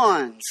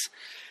responds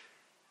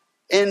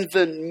in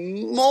the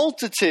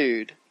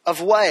multitude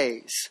of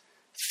ways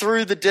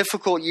through the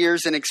difficult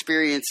years and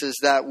experiences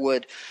that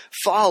would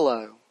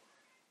follow.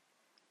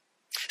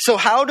 So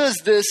how does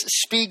this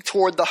speak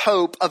toward the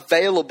hope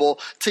available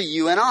to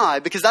you and I?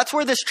 Because that's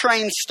where this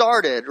train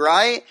started,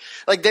 right?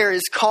 Like there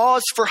is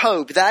cause for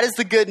hope. That is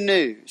the good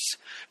news.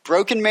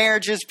 Broken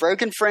marriages,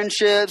 broken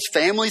friendships,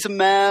 family's a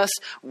mess,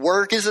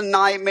 work is a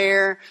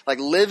nightmare. Like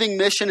living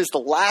mission is the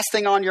last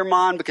thing on your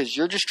mind because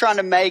you're just trying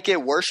to make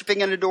it,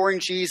 worshiping and adoring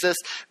Jesus.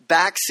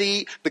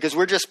 Backseat because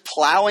we're just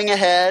plowing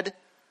ahead.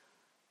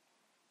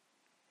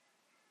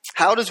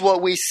 How does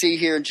what we see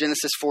here in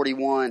Genesis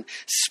 41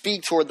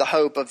 speak toward the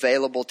hope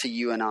available to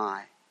you and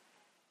I?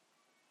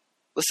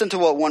 Listen to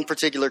what one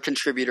particular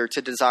contributor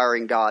to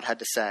Desiring God had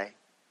to say.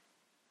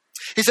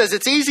 He says,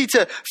 it's easy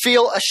to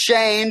feel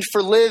ashamed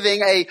for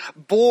living a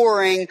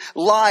boring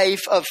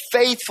life of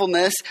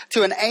faithfulness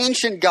to an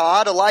ancient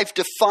God, a life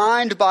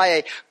defined by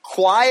a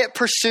quiet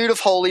pursuit of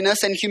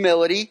holiness and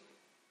humility.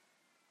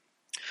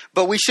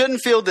 But we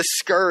shouldn't feel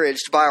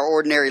discouraged by our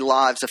ordinary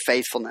lives of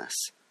faithfulness.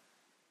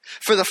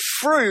 For the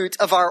fruit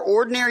of our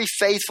ordinary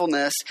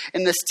faithfulness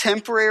in this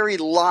temporary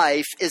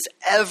life is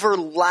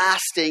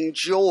everlasting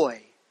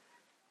joy.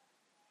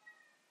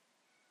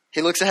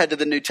 He looks ahead to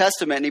the New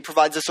Testament and he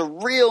provides us a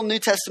real New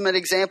Testament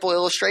example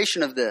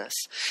illustration of this.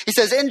 He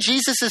says, in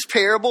Jesus'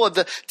 parable of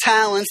the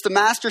talents, the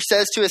master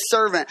says to his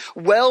servant,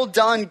 well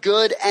done,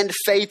 good and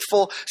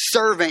faithful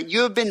servant.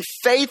 You have been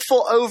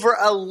faithful over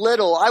a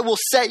little. I will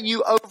set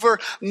you over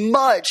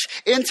much.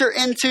 Enter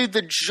into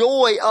the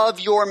joy of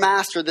your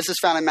master. This is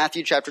found in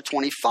Matthew chapter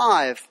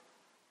 25.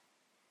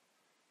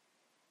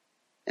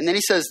 And then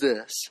he says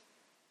this.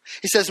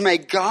 He says, may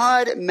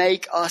God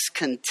make us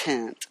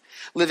content,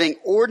 living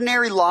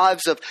ordinary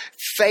lives of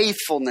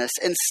faithfulness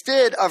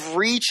instead of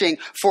reaching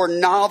for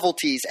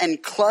novelties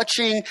and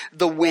clutching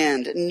the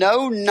wind.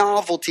 No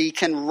novelty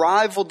can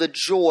rival the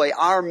joy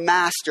our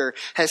master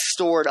has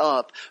stored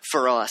up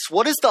for us.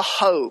 What is the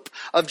hope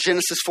of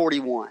Genesis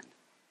 41?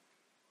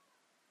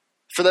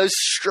 For those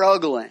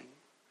struggling,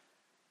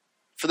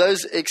 for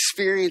those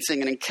experiencing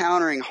and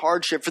encountering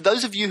hardship, for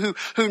those of you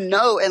who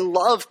know and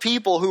love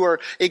people who are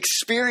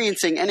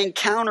experiencing and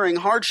encountering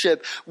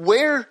hardship,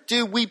 where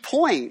do we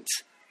point?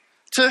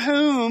 To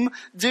whom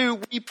do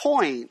we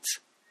point?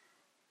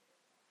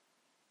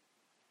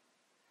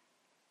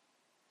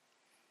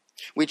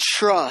 We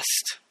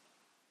trust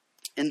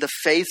in the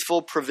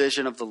faithful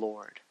provision of the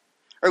Lord.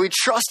 Or we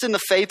trust in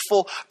the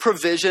faithful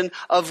provision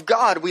of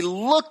God. We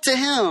look to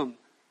Him.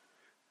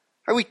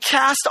 Or we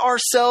cast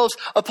ourselves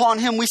upon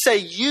Him. We say,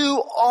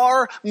 you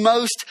are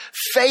most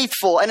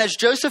faithful. And as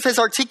Joseph has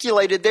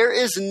articulated, there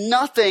is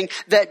nothing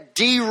that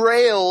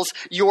derails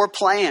your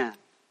plan.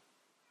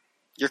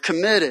 You're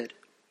committed.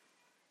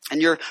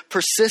 And you're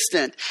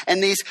persistent.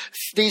 And these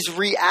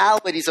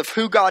realities of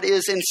who God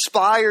is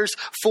inspires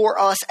for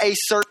us a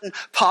certain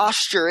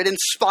posture. It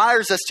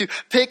inspires us to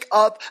pick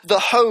up the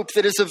hope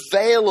that is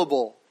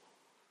available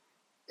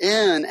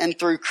in and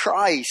through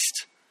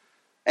Christ.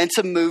 And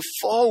to move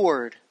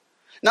forward.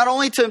 Not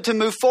only to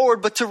move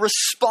forward, but to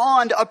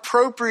respond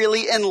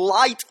appropriately in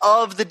light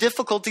of the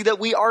difficulty that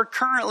we are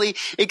currently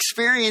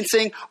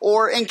experiencing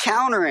or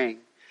encountering.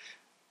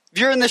 If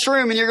you're in this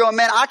room and you're going,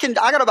 man, I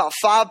got about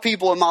 5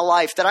 people in my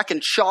life that I can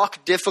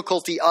chalk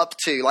difficulty up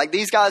to. Like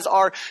these guys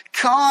are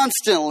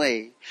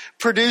constantly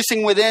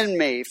producing within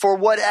me, for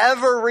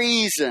whatever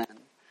reason,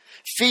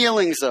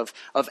 feelings of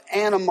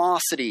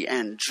animosity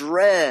and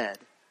dread.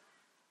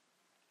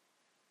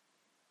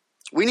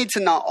 We need to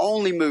not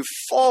only move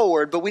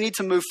forward, but we need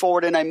to move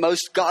forward in a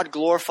most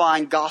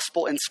God-glorifying,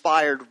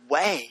 gospel-inspired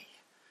way.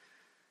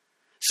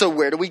 So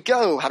where do we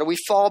go? How do we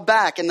fall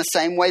back in the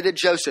same way that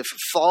Joseph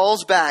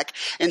falls back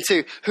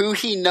into who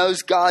he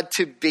knows God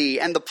to be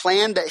and the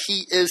plan that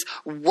he is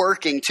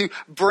working to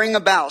bring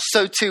about?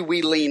 So too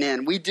we lean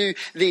in. We do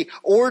the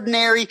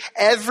ordinary,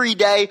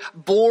 everyday,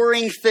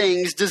 boring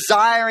things,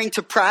 desiring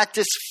to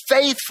practice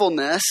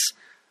faithfulness.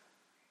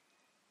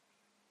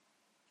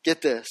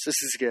 Get this.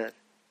 This is good.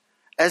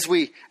 As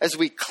we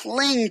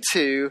cling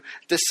to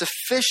the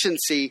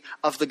sufficiency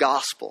of the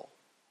gospel.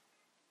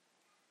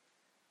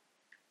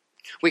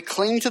 We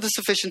cling to the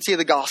sufficiency of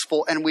the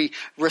gospel and we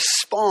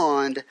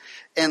respond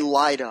in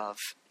light of.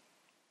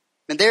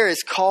 And there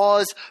is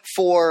cause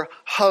for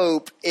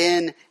hope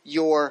in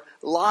your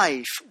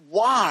life.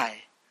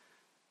 Why?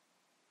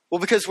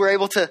 Well, because we're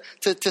able to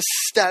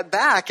step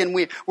back and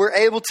we're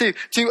able to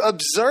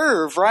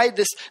observe, right,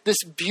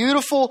 this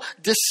beautiful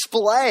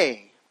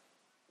display.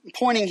 I'm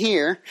pointing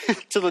here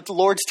to the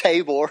Lord's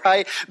table,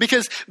 right?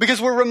 Because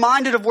we're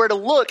reminded of where to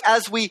look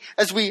as we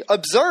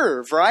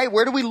observe, right?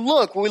 Where do we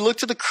look? Well, we look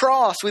to the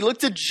cross. We look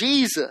to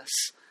Jesus.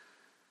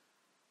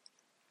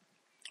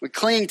 We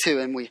cling to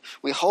Him.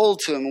 We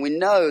hold to Him. And we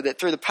know that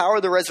through the power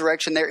of the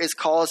resurrection, there is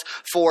cause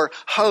for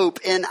hope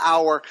in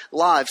our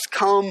lives.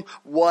 Come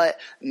what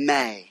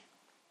may.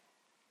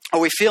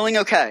 Are we feeling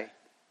okay?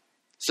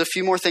 So a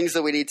few more things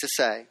that we need to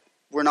say.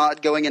 We're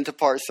not going into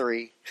part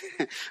 3,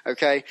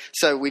 okay?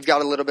 So we've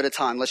got a little bit of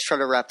time. Let's try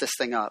to wrap this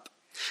thing up.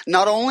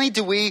 Not only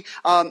do we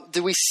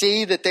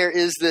see that there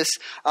is this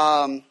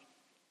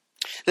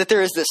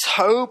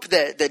hope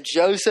that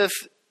Joseph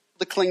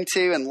to cling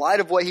to in light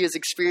of what he has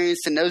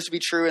experienced and knows to be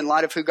true in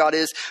light of who God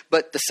is,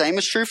 but the same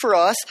is true for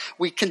us.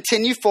 We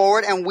continue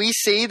forward and we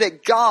see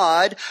that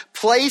God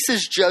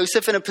places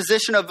Joseph in a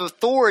position of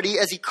authority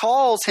as he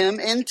calls him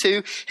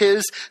into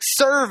his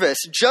service.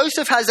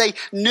 Joseph has a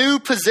new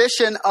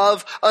position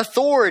of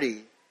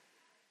authority.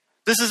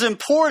 This is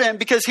important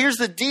because here's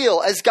the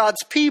deal. As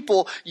God's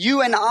people,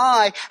 you and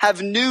I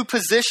have new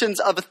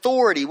positions of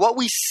authority. What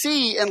we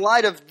see in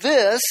light of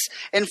this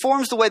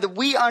informs the way that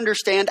we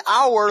understand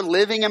our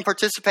living and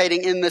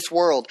participating in this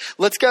world.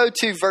 Let's go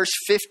to verse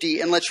 50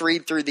 and let's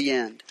read through the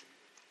end.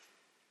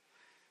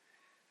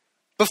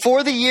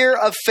 Before the year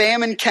of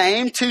famine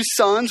came, 2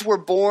 sons were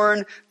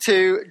born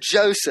to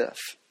Joseph.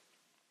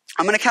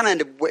 I'm going to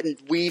kind of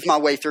weave my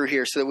way through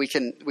here so that we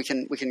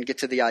can get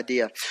to the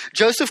idea.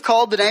 Joseph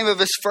called the name of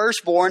his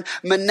firstborn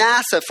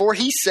Manasseh, for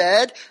he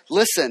said,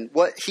 listen,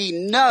 what he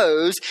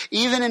knows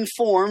even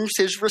informs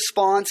his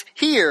response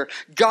here.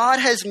 God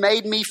has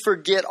made me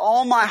forget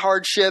all my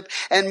hardship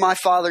and my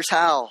father's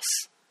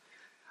house.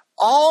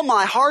 All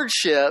my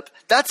hardship,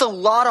 that's a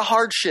lot of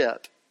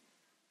hardship.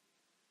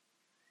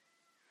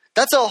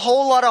 That's a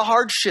whole lot of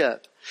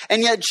hardship.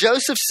 And yet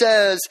Joseph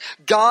says,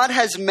 God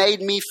has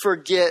made me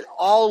forget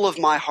all of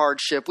my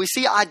hardship. We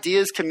see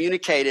ideas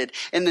communicated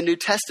in the New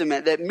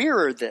Testament that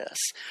mirror this,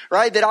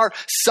 right? That our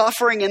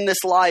suffering in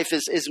this life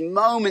is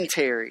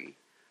momentary.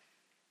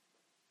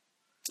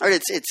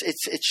 Right?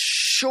 It's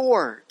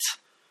short.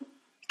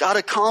 God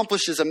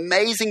accomplishes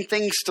amazing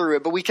things through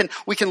it, but we can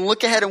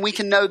look ahead and we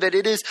can know that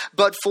it is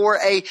but for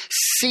a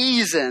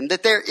season,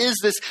 that there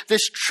is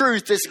this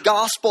truth, this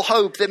gospel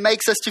hope that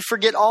makes us to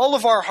forget all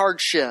of our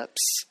hardships.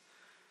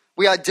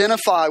 We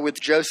identify with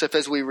Joseph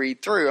as we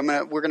read through.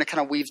 We're going to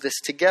kind of weave this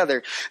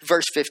together.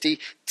 Verse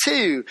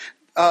 52,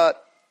 the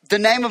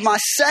name of my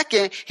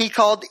second he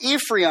called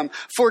Ephraim,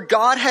 for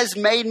God has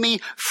made me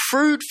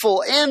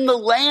fruitful in the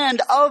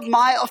land of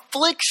my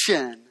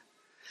affliction.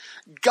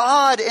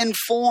 God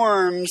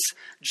informs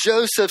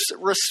Joseph's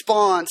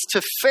response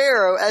to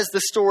Pharaoh as the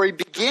story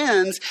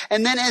begins.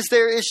 And then as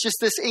there is just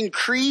this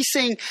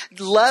increasing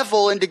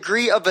level and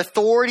degree of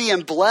authority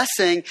and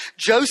blessing,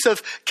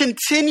 Joseph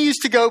continues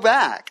to go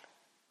back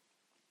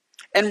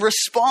and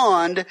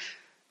respond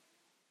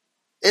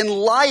in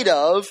light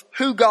of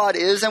who God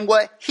is and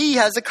what he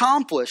has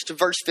accomplished.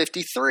 Verse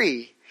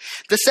 53.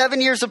 The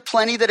 7 years of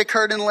plenty that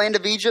occurred in the land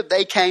of Egypt,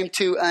 they came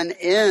to an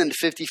end,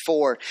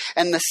 54.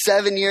 And the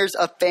 7 years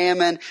of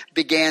famine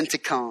began to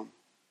come.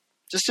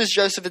 Just as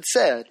Joseph had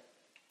said.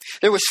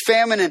 There was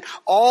famine in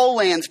all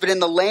lands, but in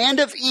the land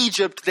of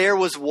Egypt, there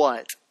was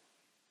what?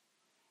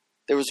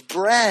 There was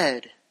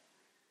bread.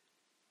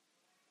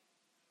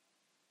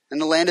 In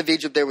the land of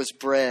Egypt, there was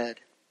bread.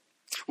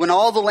 When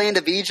all the land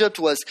of Egypt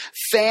was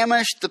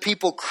famished, the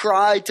people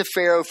cried to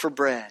Pharaoh for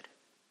bread.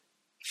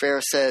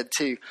 Pharaoh said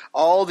to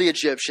all the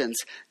Egyptians,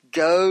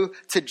 go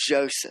to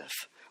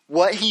Joseph.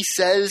 What he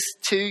says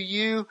to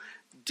you,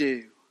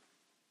 do.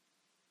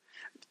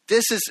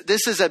 This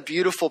is a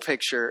beautiful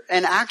picture.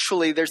 And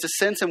actually, there's a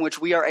sense in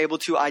which we are able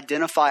to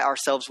identify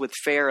ourselves with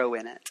Pharaoh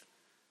in it.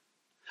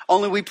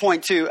 Only we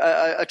point to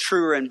a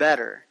truer and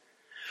better.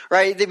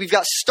 Right? We've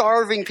got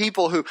starving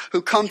people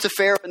who come to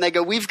Pharaoh and they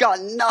go, we've got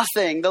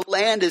nothing. The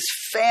land is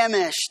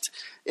famished.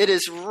 It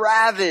is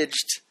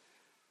ravaged.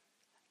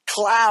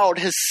 Cloud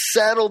has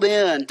settled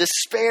in.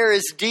 Despair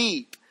is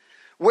deep.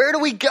 Where do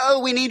we go?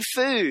 We need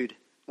food.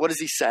 What does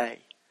he say?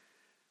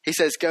 He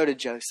says, go to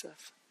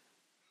Joseph.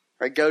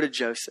 Right? Go to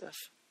Joseph.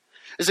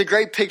 There's a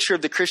great picture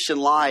of the Christian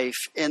life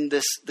in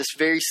this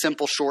very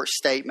simple short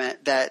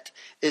statement that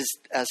is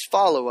as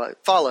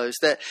follows,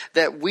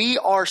 that we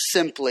are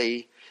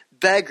simply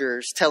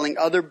beggars telling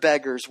other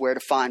beggars where to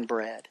find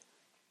bread.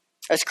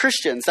 As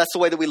Christians, that's the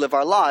way that we live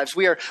our lives.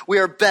 We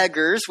are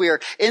beggars. We are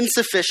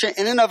insufficient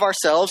in and of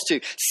ourselves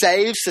to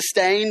save,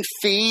 sustain,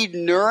 feed,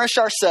 nourish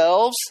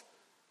ourselves.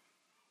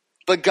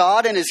 But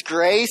God in his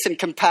grace and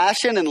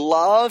compassion and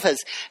love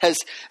has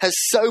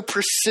so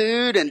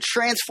pursued and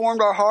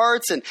transformed our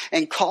hearts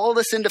and called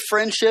us into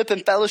friendship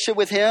and fellowship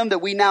with him that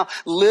we now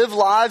live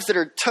lives that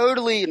are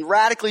totally and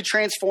radically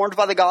transformed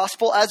by the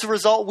gospel. As a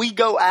result, we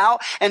go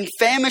out and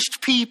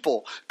famished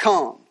people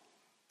come.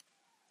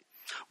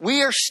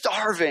 We are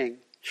starving.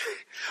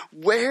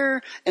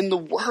 Where in the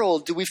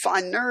world do we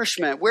find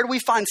nourishment? Where do we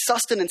find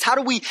sustenance? How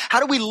do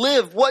we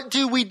live? What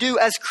do we do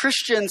as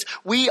Christians?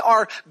 We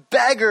are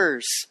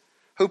beggars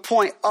who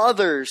point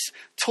others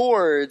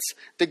towards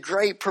the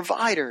great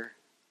provider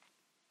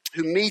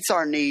who meets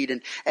our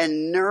need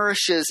and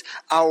nourishes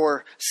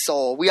our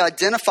soul. We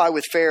identify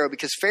with Pharaoh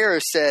because Pharaoh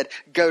said,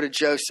 go to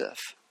Joseph.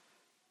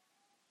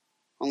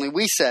 Only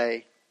we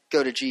say,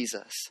 go to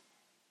Jesus.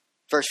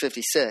 Verse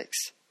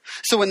 56.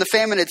 So when the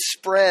famine had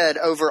spread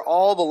over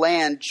all the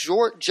land,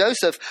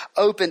 Joseph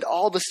opened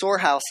all the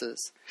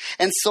storehouses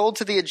and sold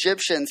to the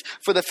Egyptians,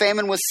 for the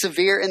famine was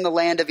severe in the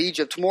land of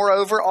Egypt.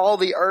 Moreover, all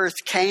the earth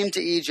came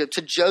to Egypt,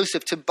 to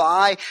Joseph, to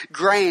buy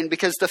grain,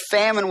 because the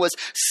famine was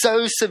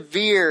so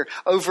severe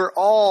over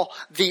all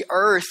the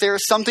earth. There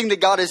is something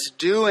that God is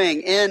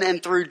doing in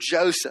and through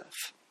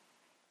Joseph.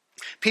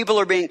 People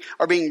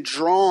are being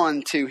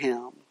drawn to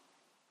him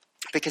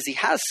because he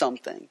has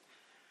something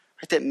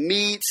that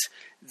meets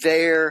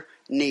their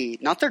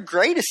need. Not their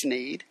greatest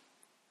need,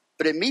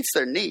 but it meets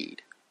their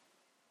need.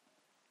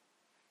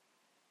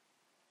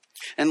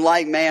 In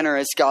like manner,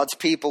 as God's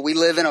people, we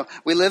live in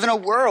a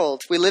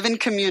world, we live in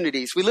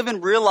communities, we live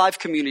in real life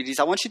communities.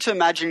 I want you to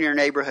imagine your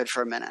neighborhood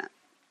for a minute.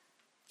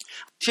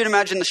 I want you to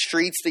imagine the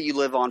streets that you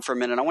live on for a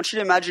minute. I want you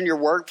to imagine your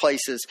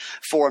workplaces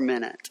for a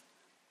minute.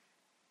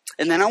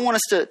 And then I want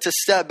us to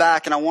step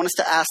back and I want us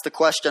to ask the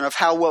question of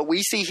how what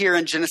we see here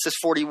in Genesis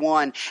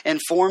 41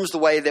 informs the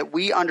way that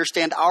we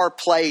understand our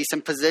place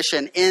and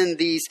position in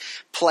these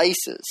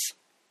places.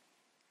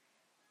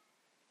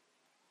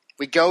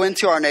 We go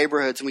into our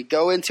neighborhoods and we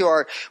go into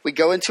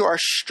our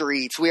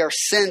streets. We are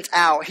sent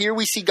out. Here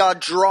we see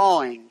God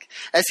drawing,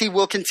 as he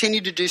will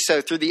continue to do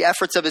so through the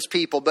efforts of his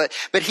people. But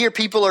here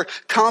people are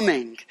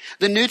coming.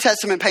 The New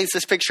Testament paints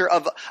this picture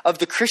of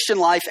the Christian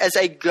life as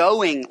a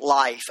going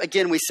life.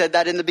 Again, we said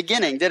that in the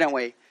beginning, didn't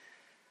we?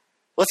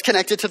 Let's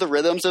connect it to the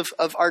rhythms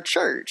of our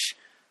church.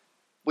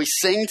 We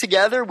sing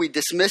together, we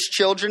dismiss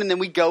children, and then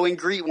we go and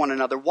greet one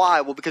another.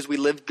 Why? Well, because we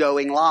live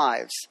going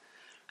lives.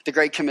 The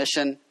Great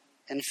Commission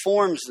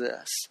informs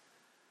this.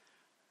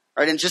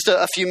 All right, in just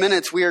a few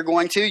minutes, you're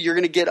going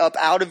to get up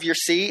out of your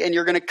seat and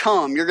you're going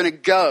to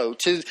go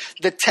to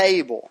the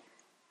table.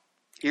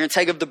 You're going to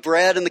take of the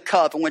bread and the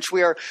cup in which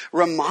we are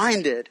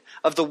reminded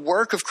of the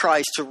work of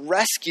Christ to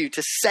rescue,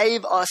 to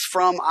save us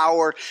from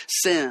our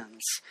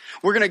sins.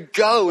 We're going to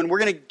go and we're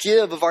going to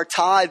give of our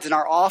tithes and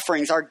our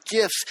offerings, our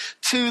gifts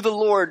to the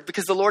Lord,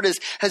 because the Lord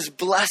has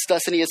blessed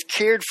us and he has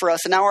cared for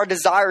us. And now our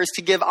desire is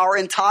to give our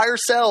entire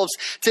selves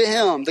to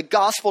him. The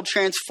gospel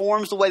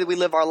transforms the way that we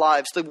live our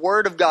lives. The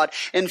word of God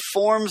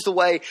informs the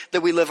way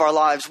that we live our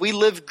lives. We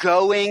live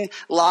going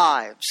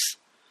lives.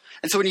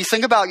 And so when you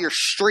think about your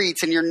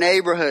streets and your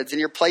neighborhoods and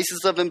your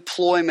places of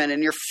employment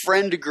and your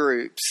friend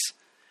groups,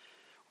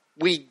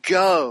 we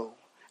go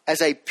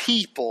as a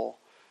people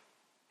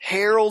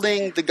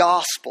heralding the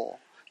gospel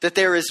that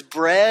there is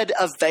bread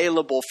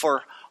available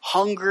for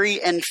hungry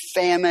and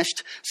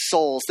famished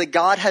souls that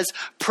God has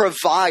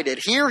provided.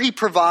 Here he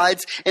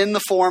provides in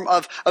the form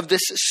of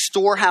this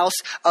storehouse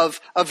of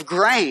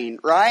grain,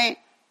 right?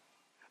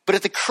 But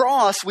at the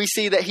cross, we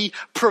see that he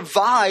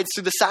provides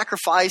through the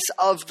sacrifice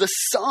of the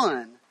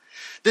Son.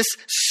 This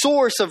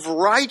source of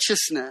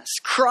righteousness,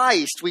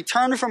 Christ, we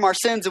turn from our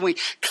sins and we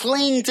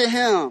cling to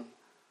him.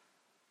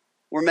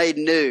 We're made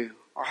new.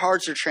 Our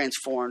hearts are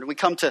transformed. We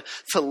come to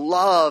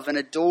love and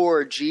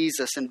adore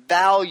Jesus and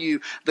value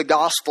the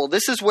gospel.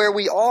 This is where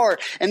we are.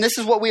 And this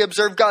is what we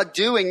observe God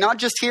doing, not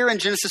just here in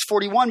Genesis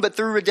 41, but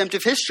through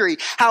redemptive history.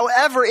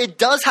 However, it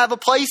does have a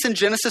place in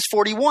Genesis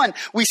 41.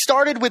 We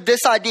started with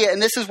this idea,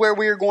 and this is where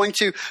we are going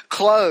to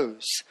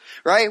close.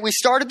 Right? We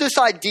started this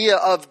idea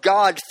of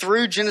God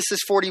through Genesis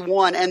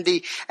 41 and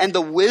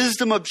the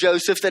wisdom of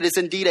Joseph that is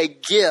indeed a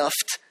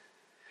gift,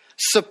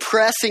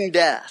 suppressing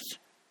death.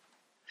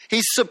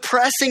 He's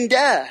suppressing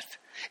death.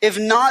 If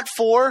not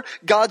for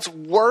God's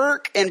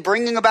work and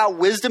bringing about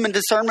wisdom and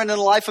discernment in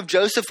the life of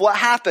Joseph, what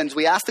happens?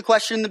 We asked the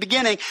question in the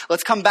beginning.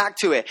 Let's come back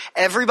to it.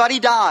 Everybody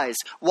dies.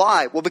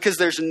 Why? Well, because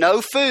there's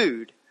no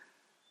food.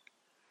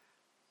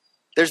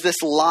 There's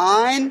this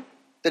line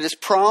that is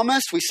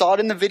promised. We saw it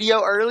in the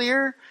video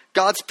earlier.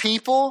 God's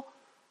people,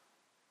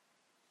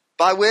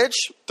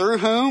 through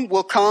whom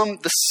will come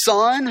the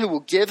Son who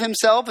will give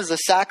himself as a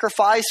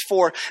sacrifice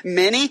for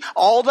many.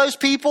 All those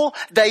people,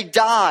 they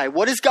die.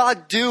 What is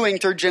God doing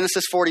through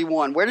Genesis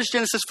 41? Where does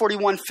Genesis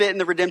 41 fit in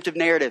the redemptive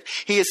narrative?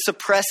 He is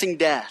suppressing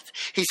death.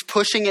 He's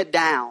pushing it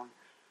down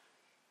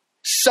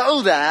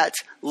so that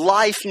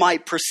life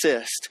might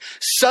persist,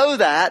 so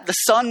that the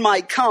Son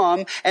might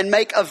come and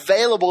make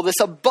available this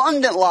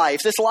abundant life,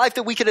 this life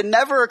that we could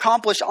never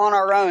accomplish on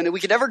our own, that we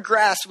could never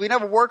grasp, we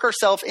never work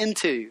ourselves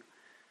into.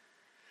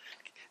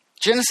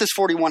 Genesis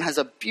 41 has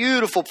a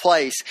beautiful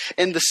place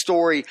in the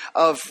story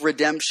of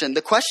redemption.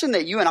 The question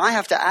that you and I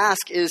have to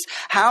ask is,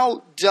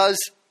 how does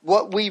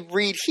what we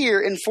read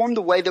here inform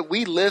the way that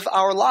we live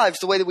our lives,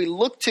 the way that we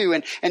look to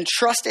and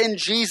trust in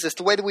Jesus,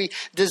 the way that we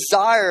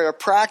desire a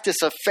practice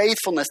of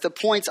faithfulness that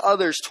points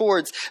others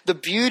towards the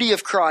beauty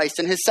of Christ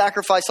and his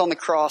sacrifice on the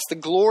cross, the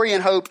glory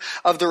and hope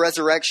of the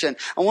resurrection.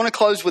 I want to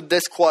close with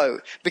this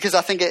quote because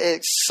I think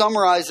it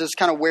summarizes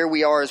kind of where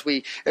we are as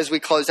we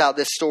close out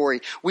this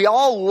story. We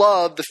all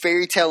love the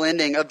fairy tale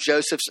ending of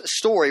Joseph's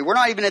story. We're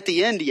not even at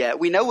the end yet.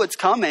 We know what's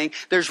coming.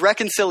 There's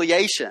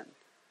reconciliation.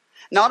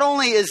 Not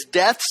only is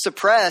death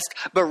suppressed,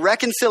 but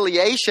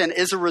reconciliation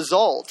is a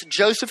result.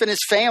 Joseph and his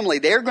family,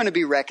 they're going to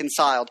be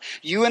reconciled.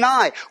 You and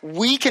I,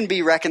 we can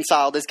be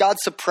reconciled as God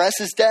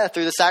suppresses death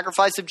through the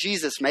sacrifice of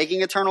Jesus,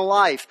 making eternal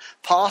life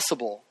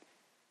possible.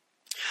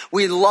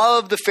 We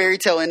love the fairy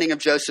tale ending of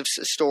Joseph's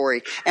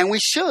story, and we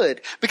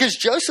should, because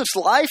Joseph's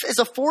life is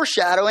a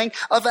foreshadowing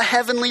of a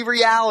heavenly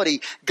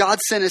reality. God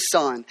sent his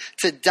Son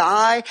to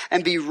die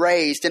and be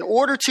raised. In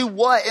order to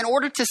what? In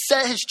order to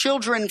set his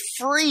children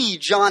free,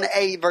 John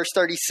 8, verse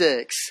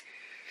 36.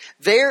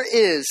 There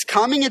is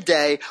coming a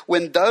day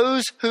when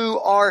those who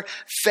are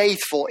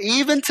faithful,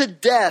 even to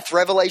death,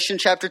 Revelation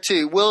chapter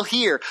 2, will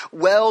hear,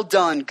 "Well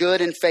done, good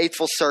and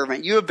faithful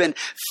servant. You have been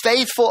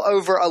faithful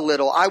over a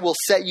little. I will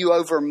set you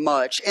over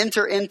much.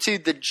 Enter into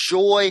the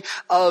joy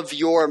of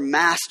your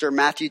master,"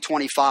 Matthew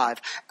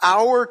 25.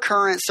 Our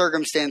current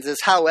circumstances,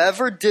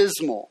 however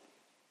dismal,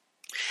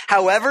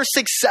 however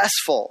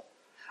successful,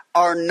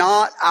 are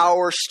not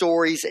our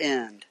story's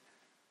end.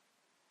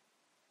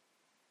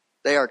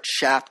 They are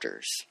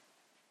chapters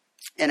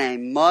in a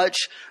much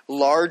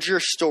larger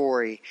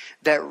story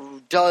that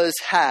does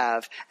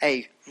have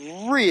a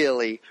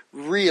really,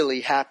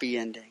 really happy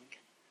ending.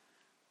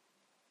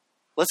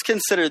 Let's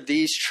consider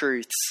these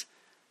truths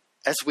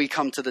as we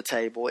come to the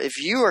table. If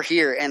you are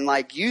here and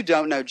like you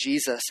don't know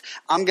Jesus,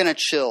 I'm going to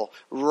chill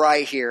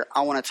right here.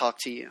 I want to talk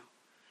to you.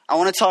 I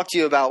want to talk to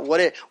you about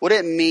what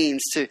it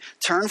means to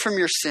turn from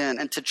your sin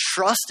and to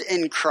trust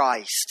in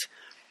Christ,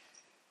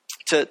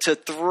 to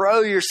throw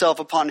yourself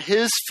upon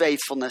his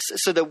faithfulness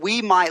so that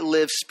we might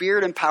live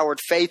spirit-empowered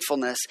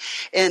faithfulness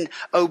in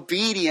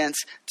obedience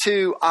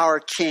to our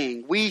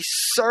King. We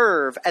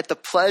serve at the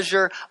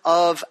pleasure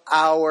of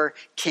our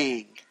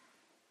King.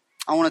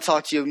 I want to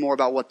talk to you more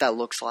about what that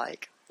looks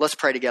like. Let's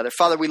pray together.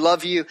 Father, we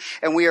love you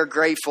and we are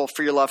grateful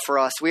for your love for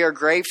us. We are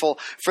grateful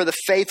for the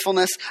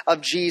faithfulness of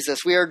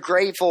Jesus. We are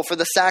grateful for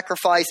the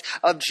sacrifice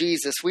of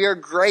Jesus. We are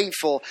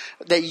grateful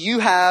that you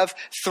have,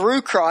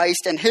 through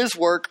Christ and his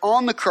work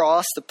on the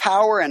cross, the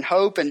power and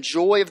hope and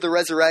joy of the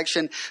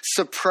resurrection,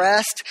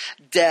 suppressed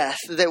death.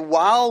 That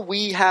while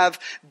we have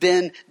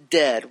been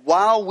dead,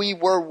 while we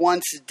were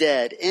once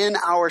dead in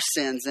our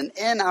sins and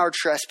in our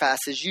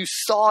trespasses, you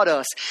sought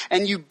us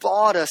and you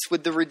bought us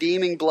with the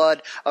redeeming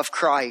blood of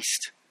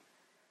Christ.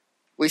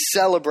 We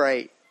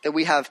celebrate that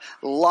we have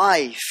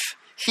life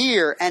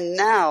here and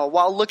now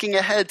while looking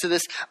ahead to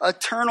this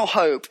eternal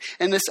hope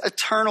and this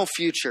eternal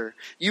future.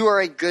 You are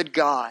a good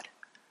God.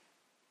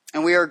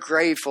 And we are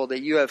grateful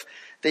that you have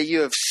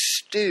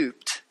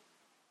stooped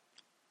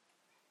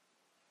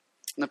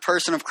in the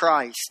person of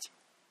Christ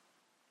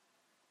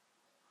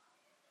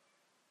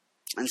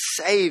and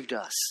saved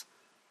us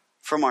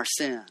from our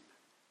sin.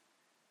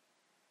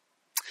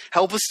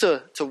 Help us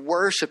to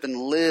worship and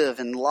live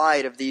in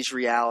light of these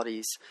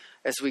realities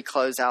as we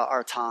close out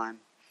our time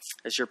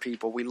as your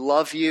people. We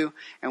love you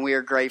and we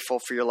are grateful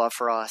for your love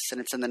for us.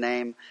 And it's in the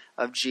name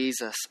of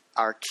Jesus,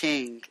 our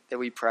King, that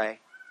we pray.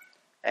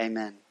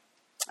 Amen.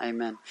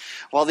 Amen.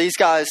 While these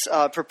guys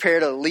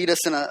prepare to lead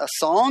us in a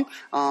song,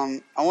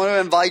 I want to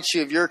invite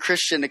you, if you're a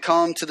Christian, to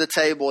come to the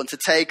table and to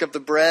take of the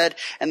bread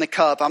and the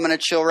cup. I'm going to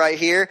chill right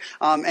here.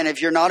 And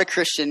if you're not a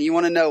Christian, you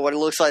want to know what it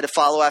looks like to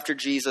follow after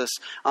Jesus,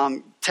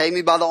 take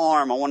me by the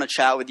arm. I want to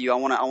chat with you. I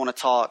want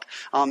to talk.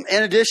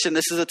 In addition,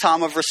 this is a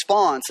time of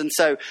response. And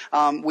so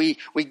we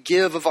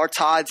give of our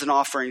tithes and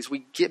offerings.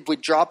 We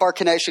drop our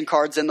connection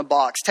cards in the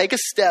box. Take a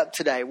step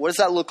today. What does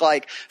that look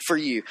like for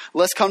you?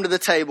 Let's come to the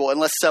table and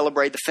let's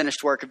celebrate the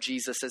finished work of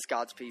Jesus as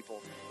God's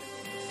people.